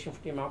Foundation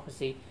for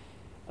Democracy,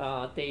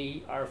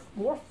 they are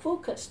more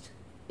focused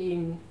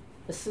in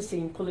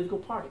assisting political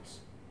parties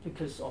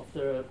because of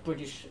the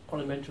British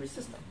parliamentary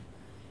system.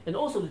 And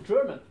also the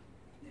German.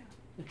 Yeah.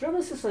 The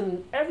German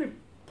system, every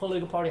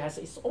political party has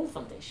its own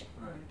foundation,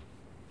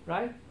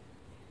 right?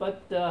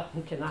 But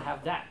we cannot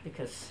have that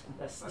because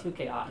that's too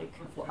chaotic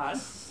for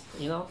us,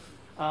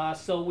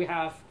 So we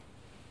have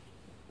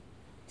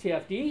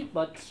TFD,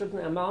 but certain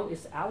amount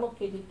is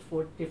allocated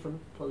for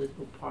different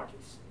political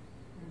parties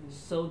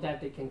so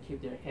that they can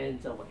keep their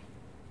hands away.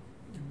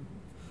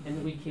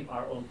 And we keep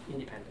our own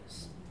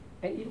independence.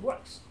 And it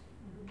works.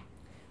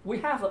 We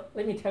have,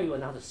 let me tell you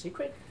another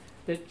secret,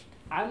 that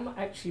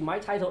my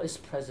title is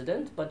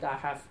president, but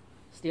I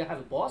still have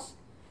a boss,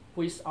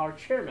 who is our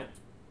chairman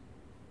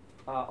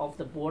of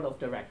the board of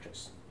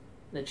directors.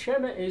 The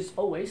chairman is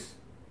always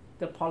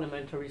the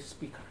parliamentary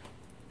speaker.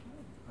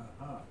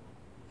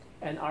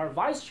 And our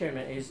vice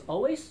chairman is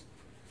always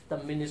the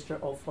Minister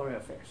of Foreign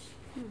Affairs.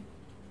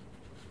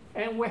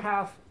 And we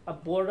have a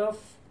board of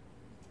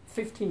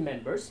 15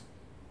 members.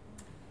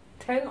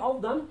 10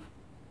 of them,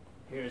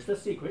 here's the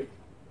secret,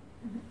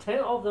 10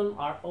 of them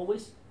are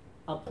always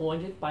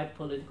appointed by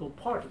political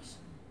parties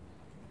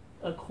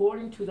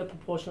according to the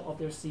proportion of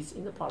their seats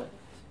in the parliament.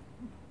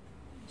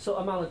 So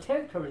among the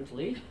 10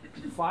 currently,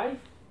 5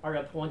 are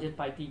appointed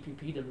by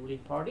DPP, the ruling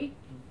party,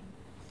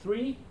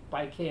 3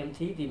 by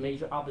KMT, the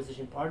major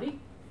opposition party,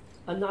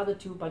 another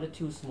 2 by the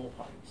 2 small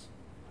parties,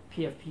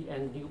 PFP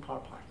and New Power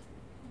Party.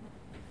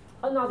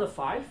 Another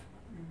 5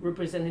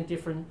 representing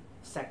different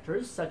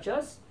sectors such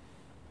as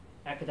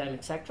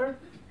academic sector,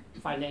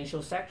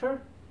 financial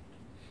sector,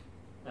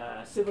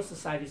 civil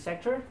society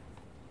sector,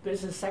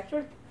 business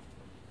sector,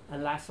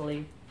 and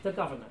lastly, the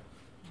governor,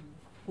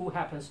 who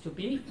happens to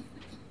be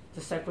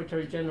the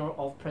Secretary General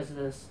of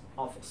President's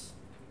Office.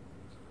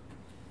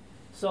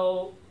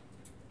 So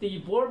the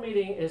board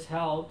meeting is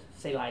held,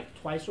 say, like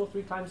twice or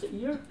three times a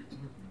year.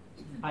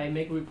 I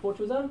make a report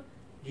to them.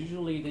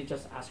 Usually they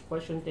just ask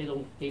questions. They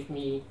don't give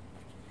me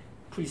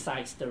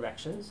precise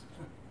directions.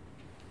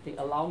 They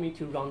allow me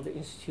to run the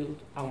institute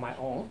on my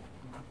own.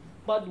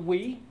 But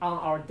we, on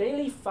our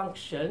daily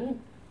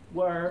function,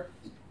 were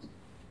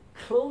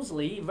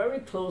very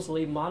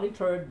closely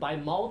monitored by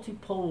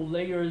multiple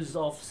layers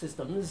of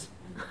systems,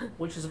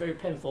 which is very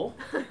painful.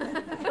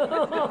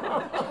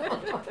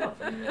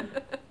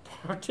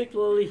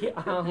 Particularly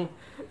on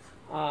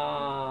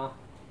a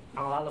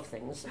lot of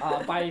things.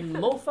 By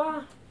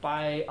MOFA,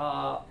 by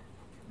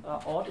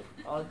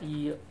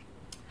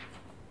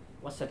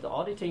the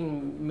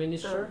auditing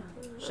minister,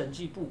 审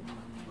计部,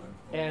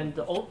 and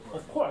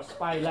of course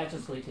by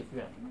legislative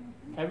yuan.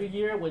 Every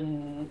year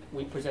when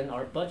we present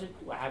our budget,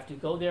 I have to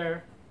go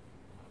there.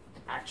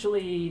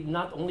 Actually,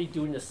 not only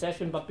during the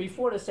session, but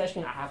before the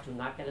session, I have to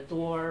knock at the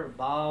door,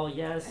 bow,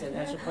 yes, and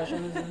answer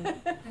questions. And,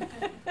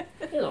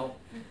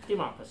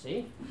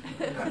 democracy.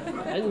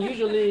 And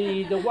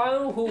usually the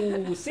one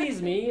who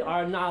sees me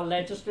are not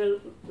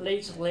legislators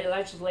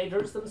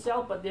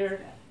themselves, but they're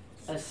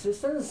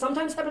assistants.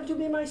 Sometimes happen to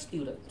be my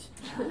student.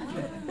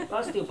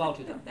 I still bow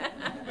to them.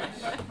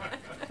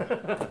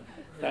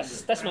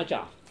 That's my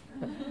job.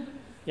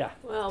 Yeah.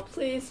 Well,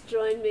 please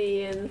join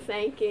me in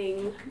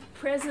thanking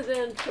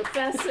President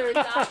Professor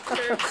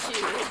Dr. Szu.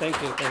 Thank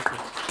you. That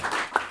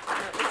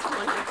was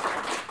wonderful.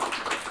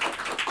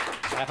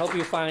 I hope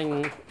you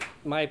find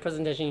my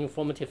presentation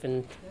informative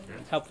and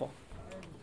helpful.